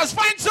 Dancers,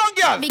 find some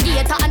girl. Big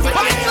gator and take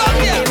find some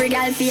girl. Every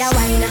girl see a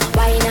wine,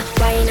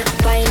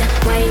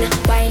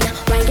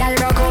 girl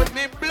rock out.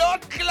 Me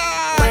blood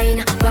clot.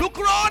 Wine, look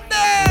round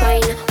there.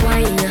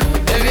 Wine.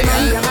 Every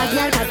man love a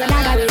girl 'cause the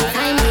dog will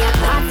time me a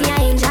party I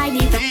enjoy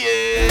it.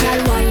 Yeah.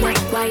 Girl wine.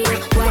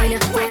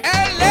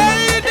 Hey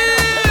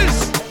ladies.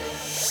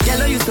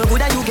 Girl you so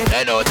good that you get.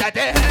 Hello,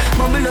 tate.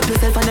 Mumble up your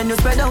yourself and then you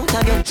spread out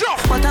again.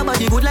 What about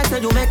the good like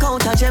that you make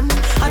out a gem?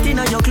 I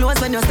think your clothes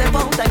when you step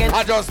out again.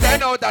 I just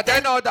 10 out of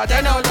 10 out of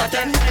 10 out of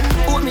 10.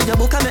 Put me the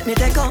book and make me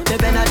take out the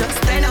pen. I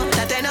just 10 out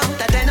of 10 out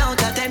of 10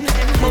 out of 10.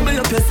 Bubble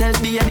up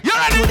yourself, be a you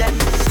ready?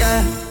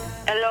 Yeah.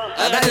 Hello.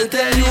 I gotta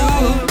tell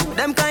you,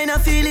 them kind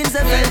of feelings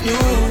I felt you.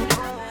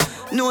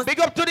 No. Big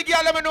up to the girl,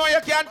 let me know you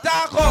can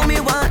talk. Me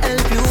want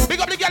help you. Big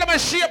up the girl, let me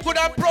shape good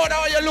and proud of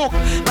how you look.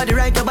 Body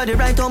right, how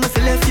me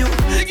feel left you.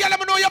 The girl, let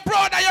me know you're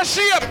proud of your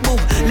shape. Boom,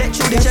 let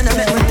you the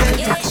gentleman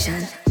with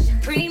action.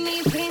 Free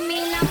me,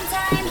 long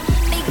time.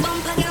 Big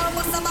bumper girl,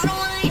 what's about a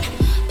wine?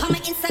 On my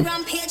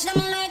Instagram page, I'm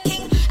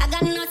lurking. I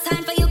got no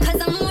time for you cause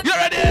I'm more. You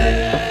ready?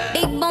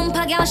 Big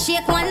bumper girl,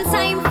 shake one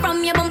time.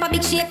 From your bumper,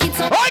 big shake it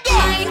up.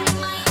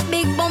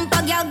 Big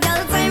bumper girl,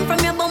 time. From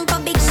your bumper,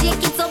 big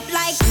shake it up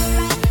like.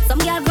 Some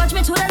girl grudge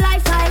me to the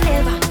life I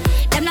live.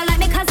 Them not like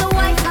me cause the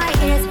Wi-Fi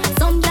is.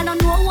 Some girl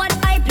don't know what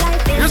hype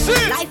life is. You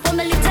see? Life for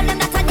me little them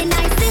that are the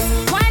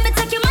nicest. Why me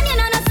take your money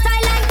on a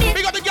style like this?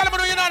 Big up the girl, let me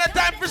know you're not a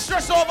time for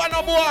stress over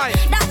no boy.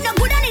 That no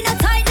good and in a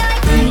tight like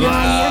this. You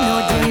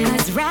know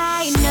this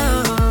right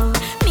now.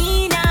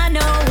 Me nah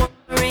no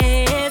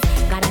worries.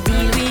 Gotta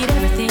deal with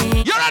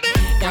everything. You ready?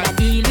 Gotta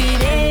deal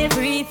with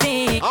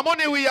everything. How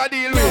money we are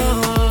deal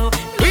with?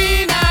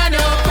 We nah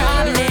no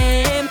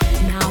problem.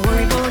 Now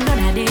worry about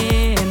none of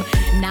them.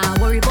 Now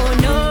worry about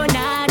none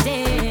of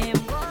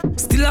them.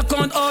 Still I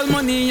count all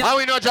money. How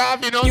we no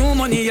job, you know? New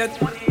money yet.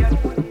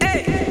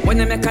 Hey, when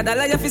you make a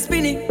dollar, you fi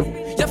spin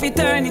it. You fi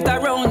turn it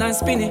around and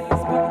spin it.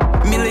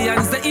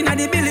 Millions the inna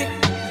the billy.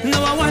 No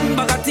one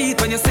bag of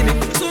teeth when you see me.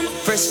 Some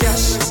fresh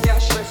cash.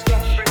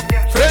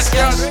 Fresh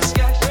cash.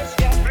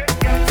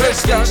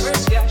 Fresh cash.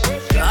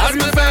 As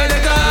me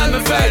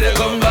Friday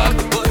come back.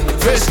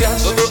 Fresh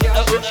cash.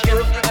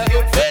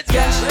 Fresh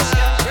cash.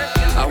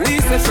 I we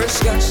say fresh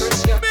cash.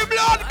 Me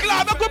blood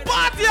club, I could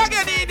party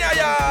again in there,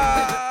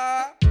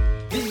 yeah.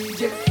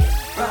 DJ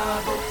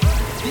Bravo,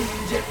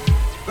 DJ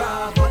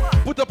Bravo.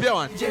 Put up your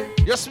hand.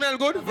 You smell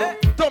good?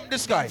 Thump the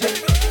sky.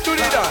 Do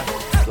the dance.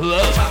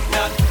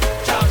 Champion,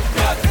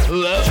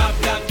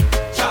 champion,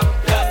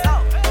 champion,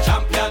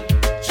 champion,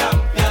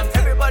 champion.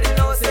 Everybody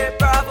knows say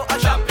Bravo a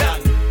champion,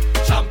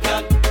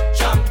 champion,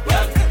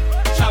 champion,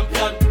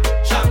 champion,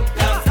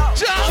 champion,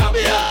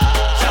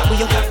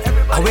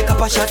 champion. I wake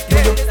up a shot, do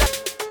you?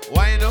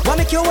 Why no? Why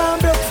make you one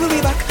broke for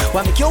me back?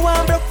 Why make you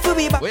one broke for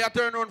me back? Where you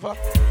turn on for?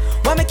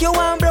 Why make you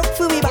one broke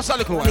for me back? What's a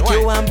little Why wine? make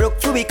you one broke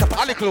for me back?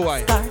 A little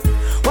wine.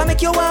 Why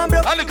make you one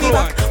broke for me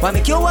back? Why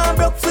make you one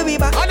broke for me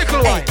back? A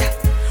little wine.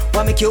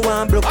 Why make you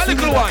one broke A for me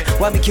little back? wine.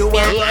 Why make you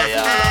one?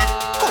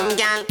 Come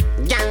gal,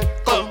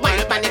 come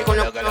wine pan the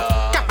culo.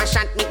 Cap a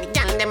shot, make the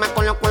gal dem a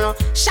culo.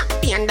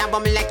 Champion da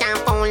bubble like a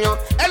follow.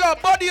 Hello,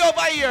 body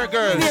over here,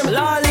 girl.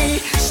 Lolly,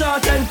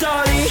 short and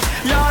tally,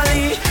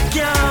 Lolly,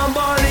 can't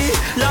bolly,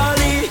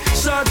 Lolly,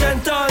 short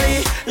and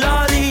tally,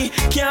 Lolly,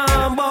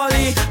 can't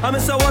bolly. I'm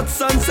say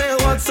Watson say,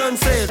 Watson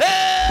say,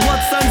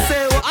 Watson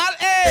say, All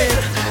A.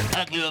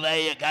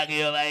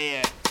 Cocky over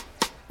here.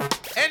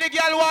 Any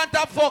girl want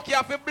to fuck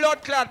you for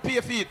blood clot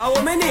pay feet.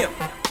 How my name?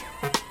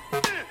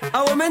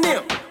 How my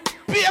name?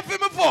 Pay for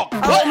me fuck.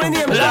 How my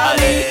name?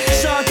 Lolly,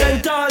 short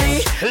and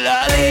tally,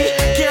 Lolly,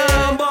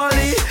 can't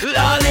bolly,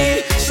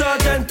 Lolly,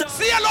 short and tally.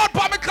 See a lot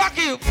for me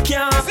cocky.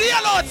 Can't. See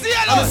a lot, see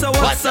a I'm say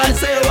lot. Watson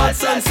say,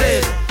 Watson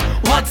say,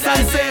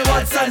 Watson say,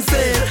 Watson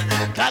say.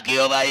 Cocky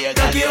over here.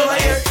 Cocky over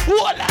here.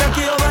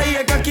 Cocky over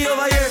here, cocky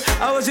over here.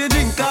 I was you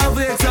drink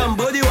cornflakes and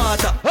body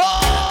water.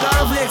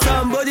 Cornflakes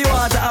and body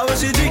water. I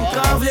was you drink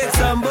cornflakes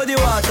and body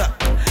water.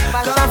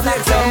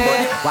 Cornflakes and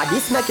body. What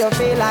this make you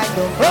feel like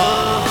though?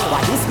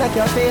 What this make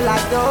you feel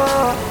like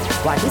though?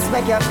 What this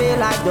make you feel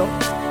like though?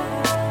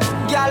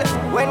 Girl,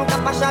 when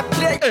Kappa shot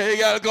play. Hey,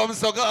 girl, come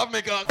suck off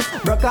me cock.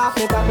 Broke off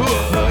me cock.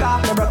 Broke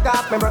off me, broke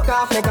off me, broke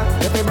off me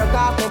cock. If you broke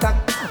off me cock,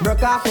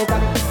 broke off me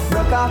cock.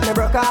 Broke off me,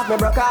 broke off me,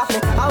 broke off me.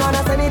 I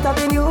wanna send it up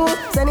in you,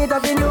 send it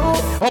up in you.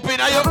 Up in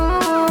you.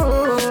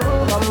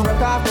 Come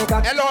broke off me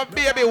cock. Hello,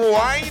 baby,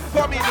 wine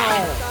for me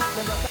now.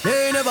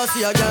 They never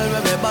see a girl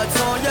with me bad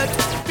sound yet.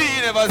 Me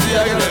never see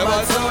a girl with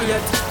bad bad sound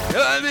yet.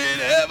 Me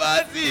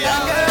never see A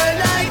girl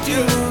like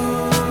you.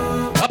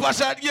 Papa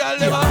shot girl Your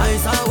never.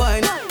 eyes and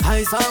wine,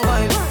 eyes and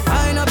wine.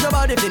 Wine up your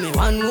body for me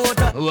one more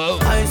time.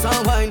 Eyes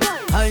and wine,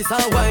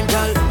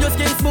 girl. Your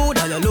skin smooth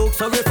and your look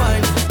so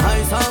refined.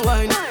 Eyes and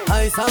wine,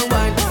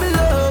 me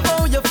love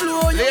how you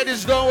flow.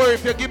 Ladies, don't worry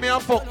if you give me a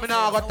fuck, me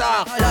nah go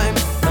talk.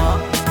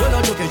 You're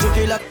not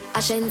joking like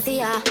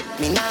Ashensia.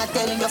 Me not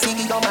tell you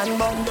feel your man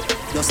bum.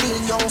 You're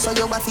still young, so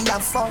you want to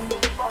have fun.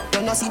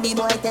 You know see the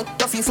boy take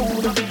you for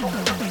food.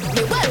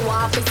 Me well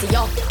want to see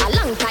you. A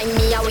long time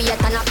me a wait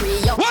and a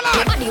pray you.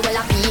 Me body well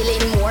a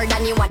feeling more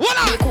than you want.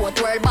 Me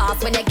coat world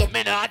boss when you get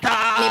me not.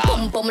 Me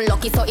pum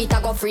lucky so it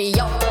a go free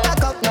you.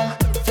 Back up now,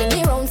 fling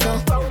me round so.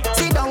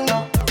 Sit down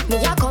now, me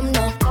a come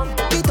now.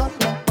 Get up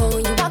now, oh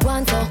you a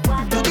want so.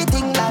 Do the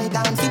thing like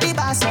down for the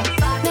boss now.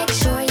 Make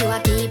sure you a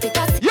keep it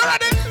as. You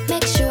ready?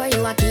 Make sure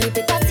you a keep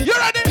it as. You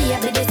ready?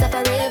 Baby this a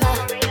forever.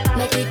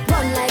 Make it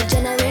run like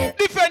generator.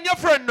 Defend your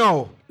friend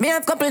now. Me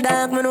have couple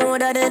dog, me know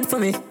that dead for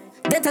me.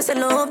 They that I say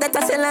love, that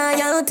I say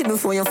loyalty.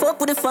 Before you fuck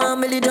with the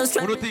family, just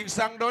try. What do you think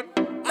song done?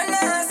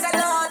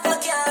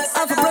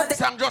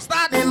 Song just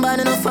started. Them bad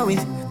enough for it.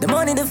 The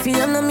money, the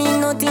fame, no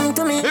mean nothing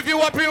to me. If you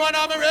want me, one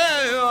I'm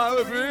real.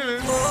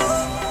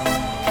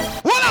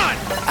 Hold on.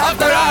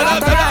 After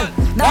all.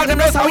 Now them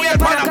just a wait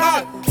upon a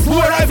call. 4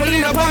 rifle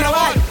in upon a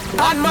wall.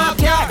 And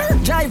mark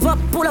yard. Drive up,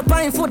 pull up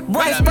on foot.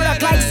 Boys spread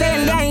out like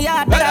saying gang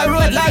yard. Better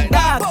road like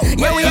dog.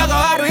 Yeah, we a go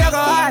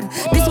hard.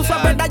 This is for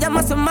brother, you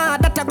must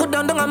mad. That a good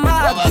down a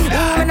mad. Who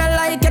me I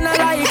like and I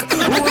like.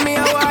 Who me a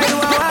why, you a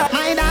why.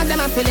 My dog, them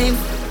a feeling.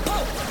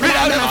 Me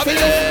dog, them a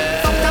feeling.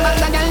 Fuck the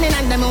bags of girl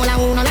in them all a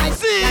who no like.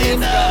 See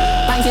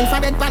Punching for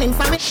bed, panning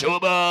for me.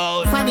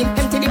 Showboat. For me,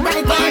 empty the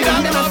bright. My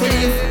dog, them a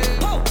feeling.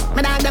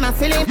 My dog, them a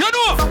feeling. You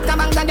know. Fuck the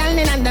bags of girl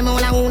in them all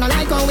a who no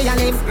like how we a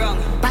live.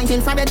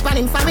 Punching for bed,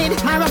 panning for me.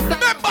 My rough.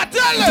 Remember,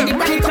 tell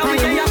them.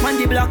 On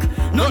the block.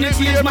 Nothing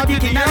change, my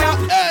ticket in a rock.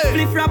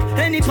 Flip flop,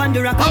 any pan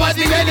the rock. How was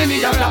the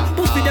enemy of rock?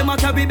 Pussy them a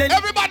carry bed.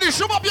 Everybody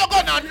shoot up your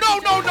gun now. No.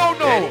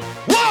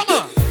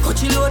 Woman.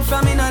 Coachy load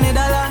from in a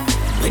Netherlands.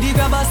 Where the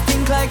grabbers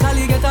think like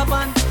Ali get up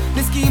on.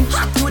 The scheme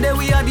hot today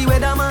we are the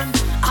weatherman.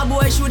 A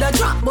boy shoulda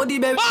drop body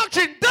baby.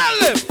 Marching, tell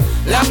them.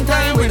 Long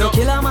time we no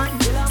kill a man.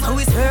 So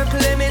we her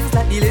Clemens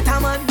like the later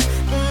man.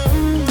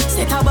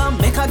 Set a bomb,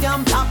 make a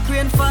damn black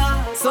rain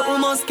fall. So we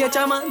must catch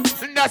a man.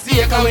 That's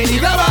the echo when the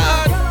grabber.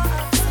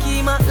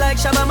 Schema like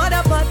Shabba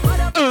Motherpot.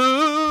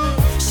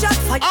 Shot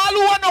fire. All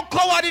who are not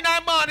coward in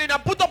our morning,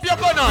 put up your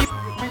gun on.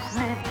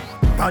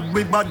 Pad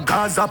we bad,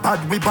 Gaza,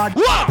 pad we bad.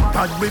 What?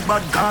 Pad we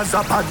bad,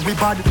 Gaza, pad we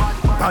bad.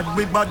 Pad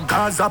we bad,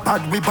 Gaza,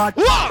 pad we bad.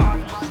 What?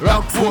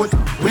 Rockfoot,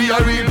 we a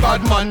real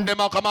bad man, them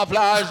a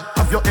camouflage.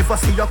 Have you ever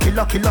seen your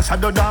killer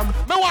shadow dog?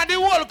 Me want the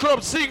whole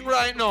club sing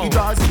right now.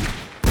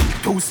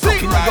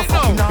 Sing right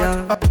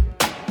now.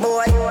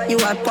 Boy, you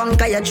a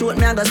punk, you shoot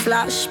me, I go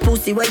slash.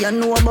 Pussy where you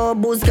know about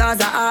booze,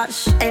 Gaza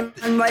ash. And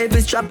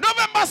rifles trap.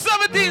 November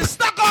 17,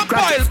 stuck on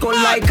crack boil. Skull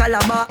like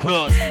Calabar.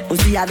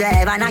 Pussy have you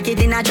ever knock it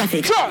in a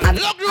traffic? Look,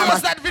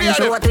 that video.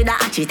 Show it with a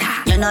hatchet.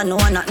 You don't know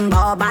nothing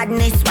about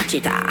badness, watch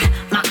it.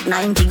 Mac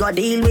 90 go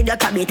deal with the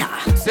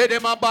cabita. Say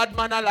them a bad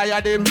man, a liar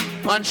them.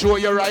 Man show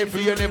your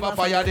rifle, you never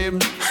fire them.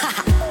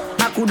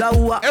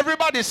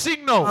 Everybody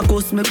sing now. I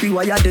go make we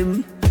wire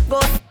them.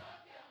 Go.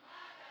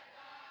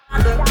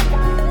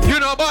 You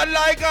know about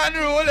like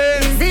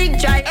unruly. Zig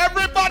drive.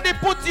 Everybody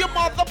put your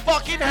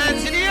motherfucking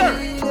hands in the air.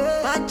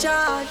 Watch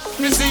out.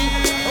 You see.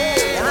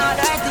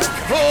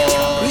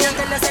 Oh. Me and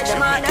tell us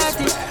them are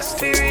dirty.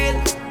 For real.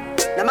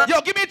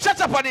 Yo, give me a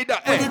chat up on it.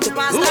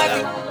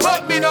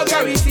 But me no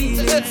carry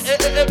feelings.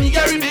 Me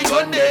carry me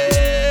gun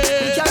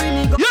there.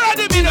 You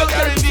ready? Me no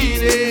carry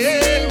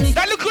feelings.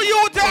 That look who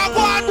you there. Go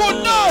on, go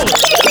now.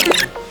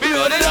 Me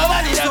know they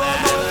nobody there.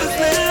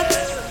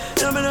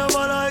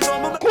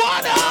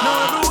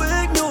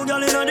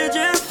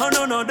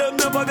 Them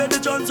never get the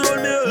chance to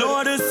me.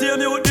 No, they see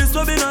me with this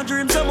love in a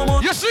dream.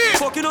 You see?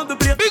 Fucking up the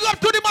place. Big up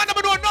to the man that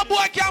don't know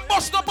boy can't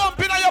bust no bump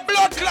in your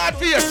blood clot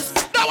face.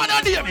 That one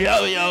on him.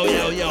 Yo.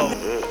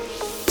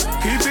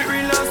 Keep it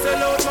real and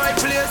sell out my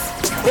place.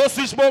 Go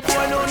switch bump.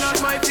 Boy, no, not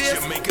my face.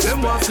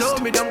 Them want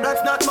slow me down, that's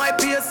not my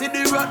pace. See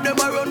the rock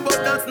them a run, but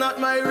that's not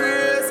my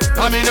race.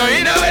 I mean, no,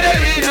 you know where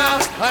they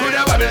are. I mean,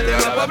 I'm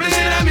probably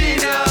in a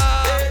mina.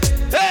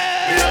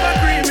 Hey! You know my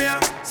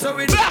premium. So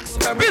we Blacks,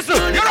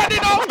 Bizzle, you ready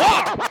now?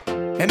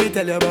 Let me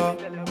tell you about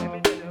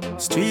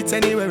streets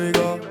anywhere we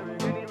go.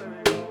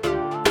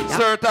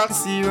 Sir, talk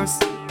serious.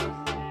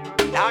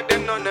 Dog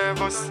them no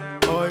nervous.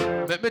 Boy,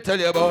 let me tell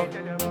you about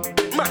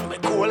man, we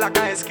cool like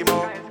a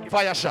Eskimo.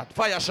 Fire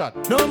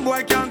shot. No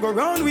boy can go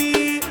round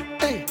we.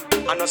 Hey,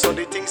 I know so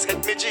the things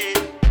hit me G.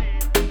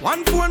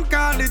 One phone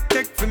call it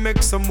take to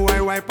make some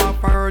boy wipe up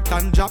her hurt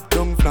and drop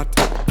down flat.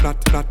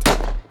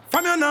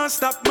 From you not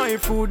stop my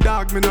food,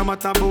 dog. Me no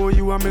matter about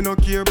you and me no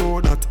care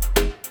about that.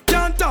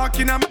 Can't talk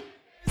in a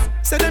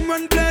say them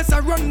run place, I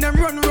run them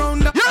run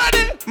round. You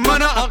ready?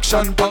 Man a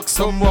action pack,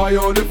 some boy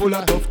only full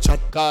of tough chat.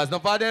 Cause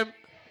enough of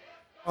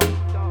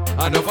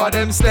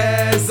them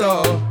stairs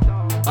so.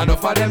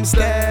 Enough of them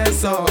stairs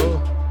so.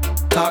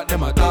 Talk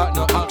them a talk,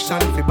 no action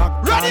fi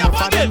back. Ready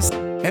up on them.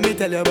 Let me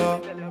tell you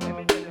about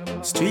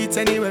streets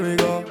anywhere we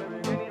go.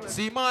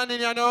 See man in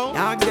you know.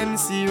 Dog them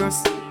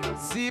serious.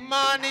 See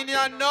man in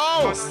your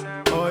nose.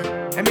 Boy,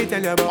 let me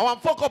tell you about I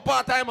want fuck up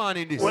part-time man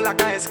in this. All like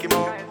a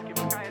Eskimo.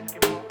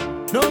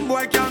 No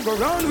boy can go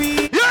round we.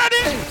 You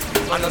ready?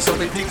 I know so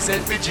many things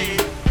said me G.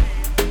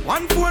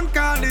 One phone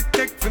call it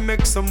take to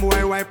make some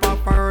boy wipe up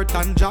her hurt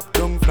and drop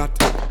down flat.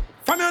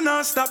 From you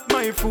not stop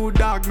my food,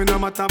 dog. Me no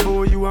matter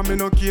about you and me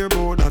no care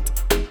about that.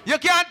 You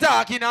can't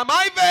talk in a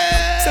my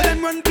face. Say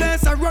them run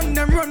place, I run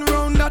them run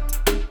round that.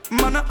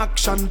 Man a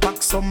action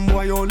pack, some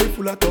boy only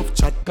full of tough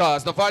chat.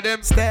 Cause enough of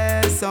them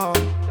stairs so.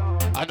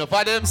 Enough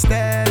of them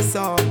stairs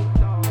so.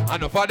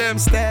 Enough of them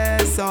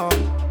stairs so.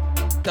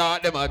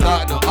 Talk them a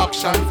talk, no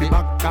action fi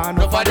back.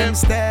 Enough of them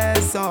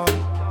stairs so.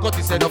 Cut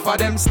it, say enough of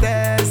them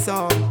stairs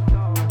so.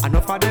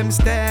 Enough of them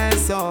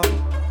stairs so.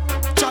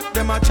 Chat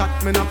them a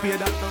chat, me no pay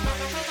that no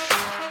mind.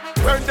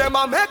 When them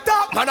a make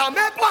talk, man a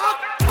make walk.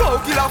 Go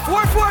kill a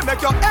 4-4,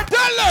 make your head.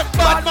 Tell them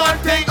bad man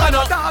thing I'm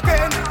not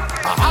talking.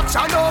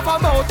 Action over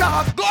mouth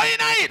talk. Go in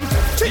it.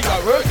 She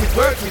got work it,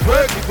 work it,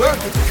 work it,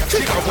 work it.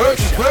 She got work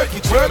it, work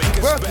it, work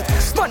it, work it.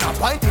 Man, I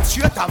point it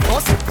straight and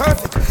bust it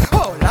perfect.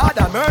 Oh Lord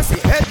have mercy,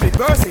 help me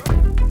mercy.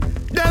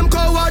 Them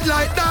coward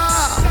like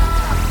that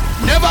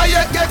never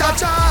yet get a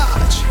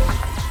charge.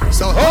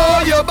 So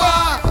hold your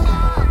bar.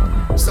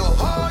 So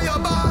hold your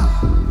bar.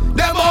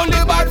 Them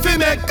only bad fi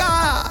make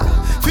car,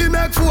 fi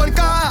make phone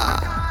car.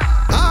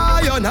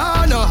 Iron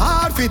no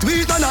hard fit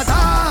we don't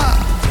attack.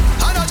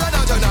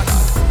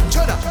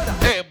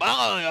 Hey,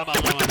 bang,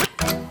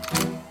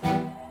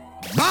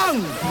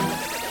 bang,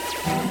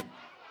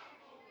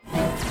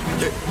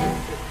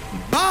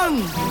 bang,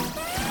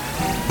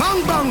 bang,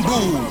 bang,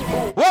 boom.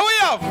 What we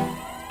have?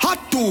 Hot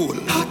tool.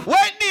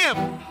 What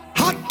name?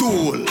 Hot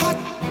tool.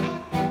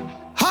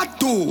 Hot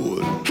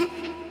tool.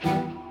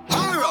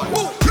 Alright.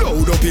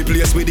 Load up the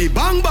place with the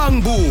bang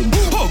bang boom.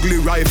 Ugly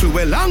rifle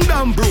with long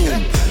damn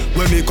broom.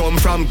 When me come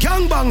from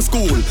gangbang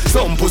school,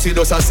 some pussy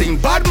does a sing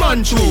bad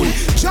man tune.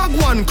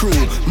 Jaguan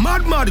crew,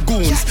 mad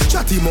goons.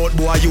 Chatty mouth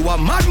boy, you a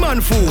madman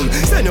fool.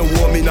 Send a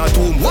woman in a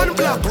tomb, one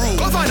black room.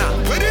 Governor,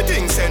 where the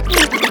thing sent?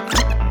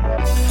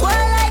 Well,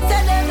 I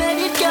tell them that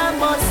it can't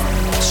bust.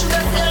 Should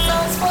have tell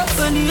us fuck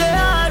when the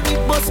air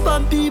it bust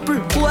from people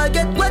who I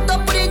get wet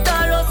up with it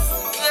and rough.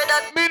 Yeah,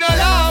 that me no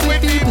love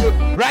with people.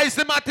 Rise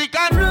the matic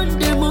and run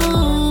the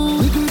moon.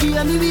 We could be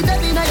a me with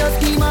them in your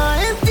schema.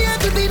 Empty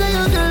to be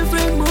your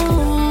girlfriend moon.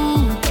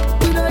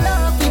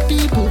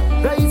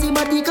 Rise him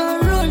a dick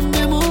and run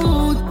the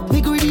mood.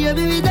 We could hear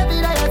me with them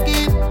in your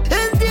scheme.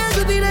 And tears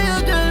to be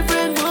your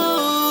girlfriend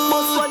mood.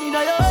 Most one in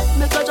your head,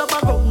 make a drop a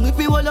gun. If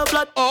we want a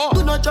flat,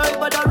 do not try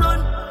but a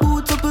run.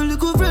 Put up a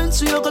little friends,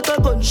 so you got a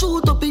gun.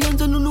 Shoot up the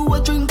ends and you know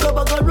what drink a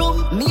bag of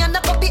rum. Me and the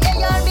puppy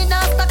AR, me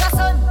not stack a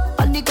son.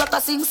 And the cracker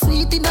sing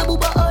sweet in a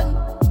booba on.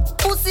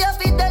 Pussy a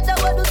fit dead, I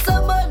want to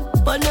summon.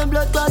 Pan them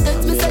blood clot,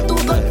 me say two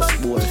gun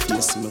man. Boy,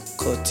 face me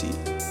cutty.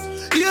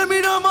 Hear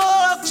me no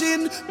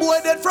marching. Boy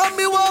dead from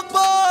me walk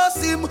past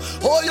him.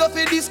 Oh, you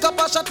feel this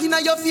copper shot in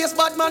your face,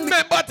 bad man.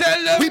 Remember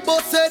tell them. We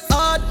both said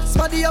hard.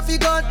 Spaddy have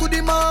gone to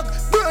the mark.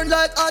 Burn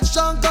like hot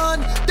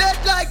shankan. Dead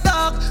like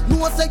dark.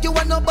 No say you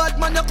want no bad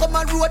man. You come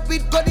and road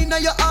with gun in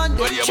your hand.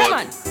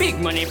 Shaman, big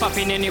money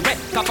popping anywhere.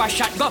 Copper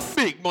shot go.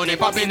 Big money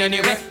popping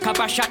anywhere.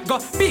 Copper shot go.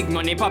 Big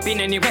money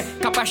popping anywhere.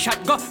 Copper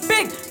shot go.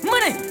 Big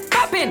money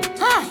popping.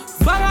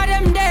 Bang of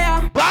them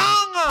there.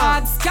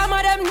 Bang. Scam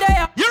of them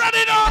there. You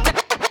ready now?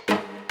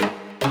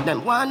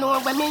 Them want know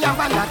when me have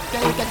a knock.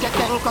 Get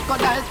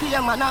crocodile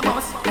tear man a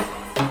bus.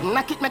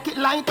 Knock it, make it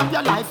light up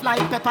your life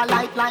like pepper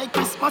light like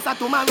Christmas or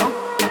tomorrow.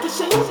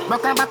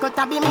 Broke a back out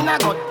a beam in a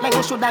gut.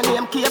 Then shoulda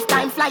name cave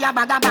time fly a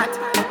bag of bat.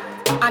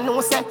 I know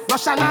say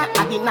Russian I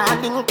did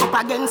not link up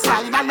against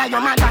Slide and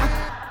your mother.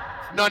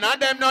 None of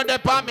them know the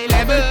on me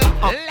level.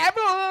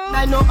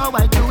 I know how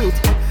I do it.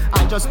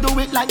 I just do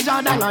it like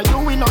Jordan or you.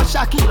 We know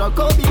Shaquille or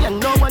Kobe and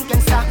no one can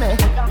stop me.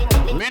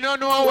 Me no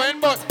know when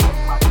but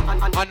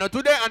I know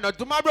today, I know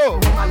tomorrow.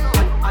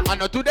 I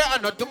know today, I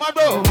know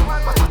tomorrow.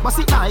 But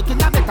see like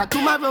it a better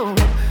tomorrow.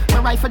 My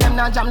rifle them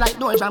now jam like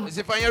door jam. If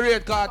you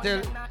rate cartel,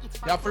 you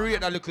have to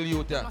rate a little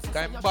youth there.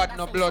 Kind bad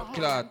no blood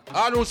clot.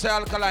 All who say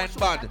alkaline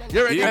bad.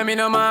 You ready? Hear me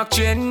no mark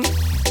chin.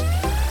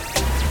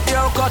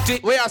 Yo cut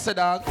it. Where I say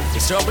dog?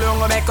 This trouble you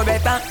go make a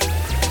better.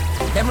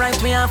 Them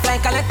right me off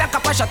like a letter,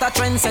 copper shot a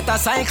trend, set a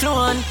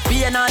cyclone.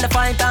 Being all the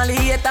fight, all the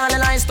hate, all the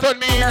lies. Turn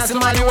me in a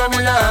somebody who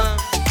me love.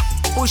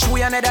 Push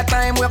we another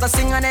time, we gonna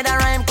sing another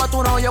rhyme. Cause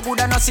you know you good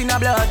and not in the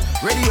blood.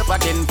 Ready up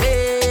again,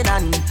 pain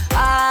and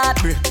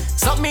heartbreak.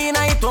 Something in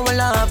it when we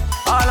love.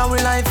 All our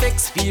life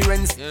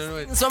experience.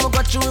 So we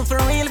got you for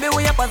real, be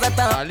way up as a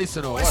top.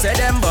 Listen now. Say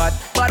them bad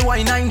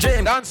wine and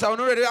dream. Dancer, we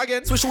not ready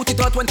again. So we shoot it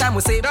out one time,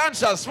 we say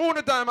dancer, spoon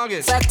the time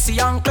again. Sexy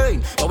and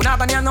clean. But we not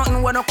gonna hear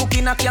nothing when we cook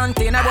in a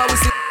canteen. That's why we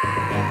see.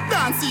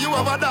 Dance, you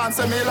have a dance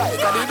me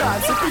like, and the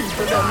dance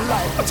people them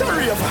like. Watch your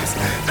ravers.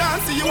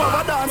 Dance, you have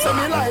a dance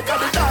me like,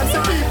 and the dance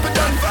people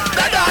them.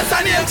 The dance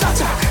and the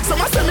cha-cha.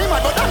 Some say me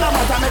mad, but that no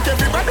matter. Make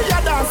everybody a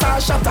dance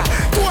and shatter.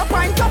 To a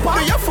point top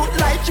on your foot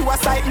like you a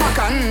side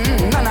maca.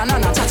 Na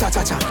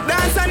cha-cha.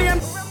 Dance and the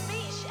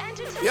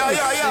yeah.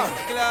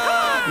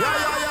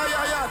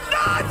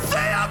 Dance,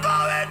 you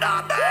going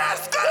up the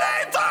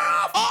escalator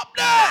up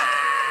there.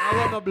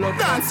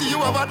 Dance, you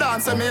have a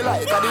dance me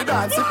like, and the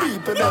dance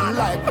people them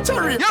like. Watch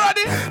your ravers. You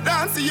ready?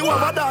 Dance, you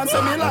have a dance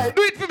me like.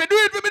 Do it for me.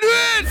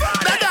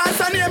 The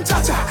dance and name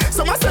cha-cha.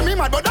 Some say me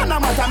mad, but that no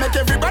matter. Make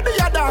everybody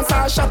a dance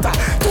and shatter.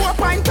 To a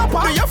point top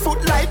on your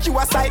foot like you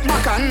a side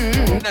maca.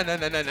 No.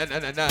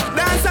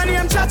 Dance and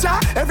name cha-cha.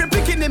 Every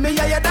picking in me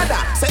yeah dada.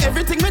 Say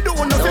everything me do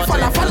no fi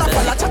falla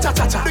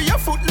cha-cha. Do your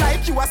foot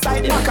like you a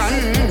side maca.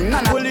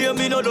 Well, you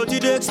me no dirty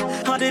decks.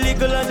 And the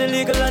legal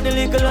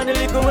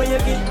where you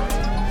get.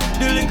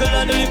 The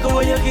liquor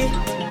where you get.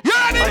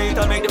 I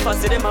don't make the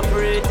fuss them a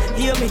pray.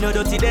 Hear me no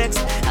dirty decks.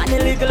 And the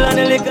liquor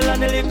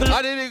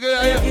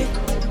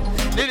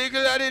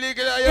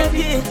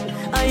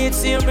I ain't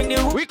see him bring the.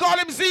 We call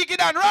him Zeke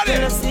and ready.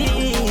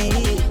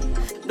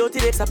 Dirty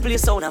Dex, I play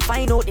sound and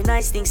find out the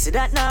nice things. So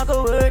that now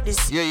go work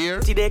this. Yeah.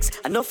 Dirty Dex,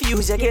 enough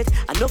views you get,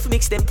 enough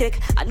mix them take,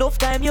 enough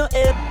time you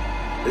help.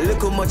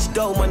 Look how much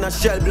down man a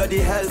shell, bloody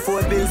hell.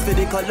 4 bills for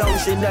the cologne,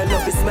 Chanel,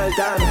 love it smell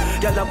damn.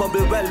 Girl a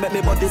bubble well, make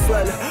me body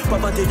swell.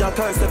 Poverty a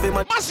curse, every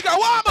man Masika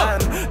Wama.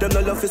 Them no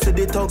love to see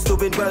the tongues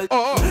doing well.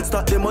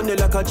 Start the money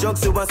like a jug,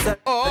 so I said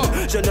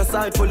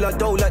genocide full of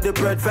dough like the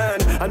bread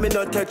van. And me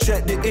not take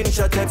check, the inch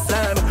I take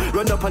slam.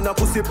 Run up on a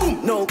pussy,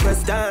 boom, no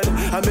question.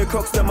 And me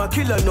crooks, them a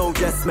killer, no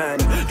yes man.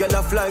 Girl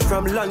a fly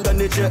from London,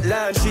 the jet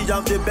land. She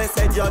have the best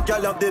head, your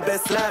girl have the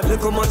best slam.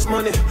 Look how much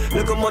money,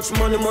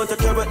 Monte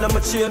carrot, like my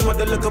chain, what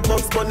the look of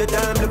bucks. Money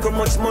damn, look how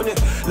much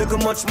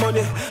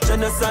money.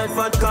 Genocide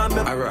fan come.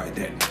 Alright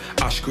then.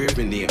 Ash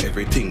Graven name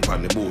everything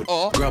on the board.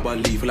 Grab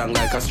and leave long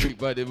like a street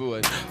by the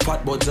board.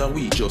 Fat buds and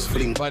we just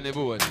fling on the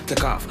board.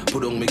 Take off,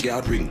 put on me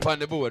guard ring on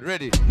the board.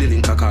 Ready? The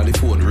link I call the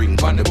phone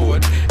ring on the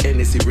board.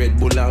 NSC Red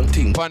Bull and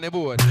thing on the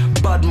board.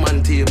 Bad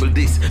man table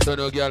this. So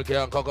no girl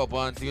can cock up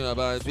and thing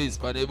about this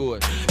on the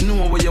board.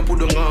 Know where you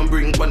put on and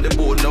bring on the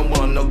board. No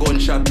one no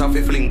gunshot off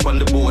a fling on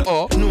the board.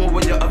 Know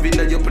where you have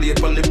in your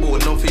plate on the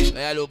board. No fish.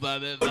 Hello,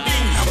 baby.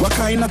 What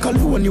kind of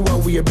cologne you are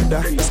wearing,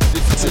 brother?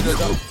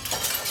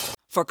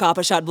 For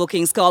Copper Shot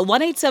bookings, call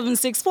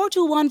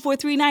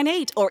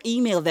 1-876-421-4398 or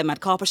email them at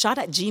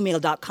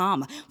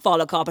coppershot@gmail.com.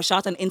 Follow Copper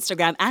Shot on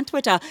Instagram and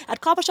Twitter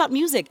at Copper Shot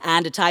Music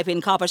and type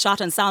in Copper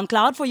Shot on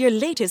SoundCloud for your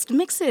latest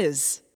mixes.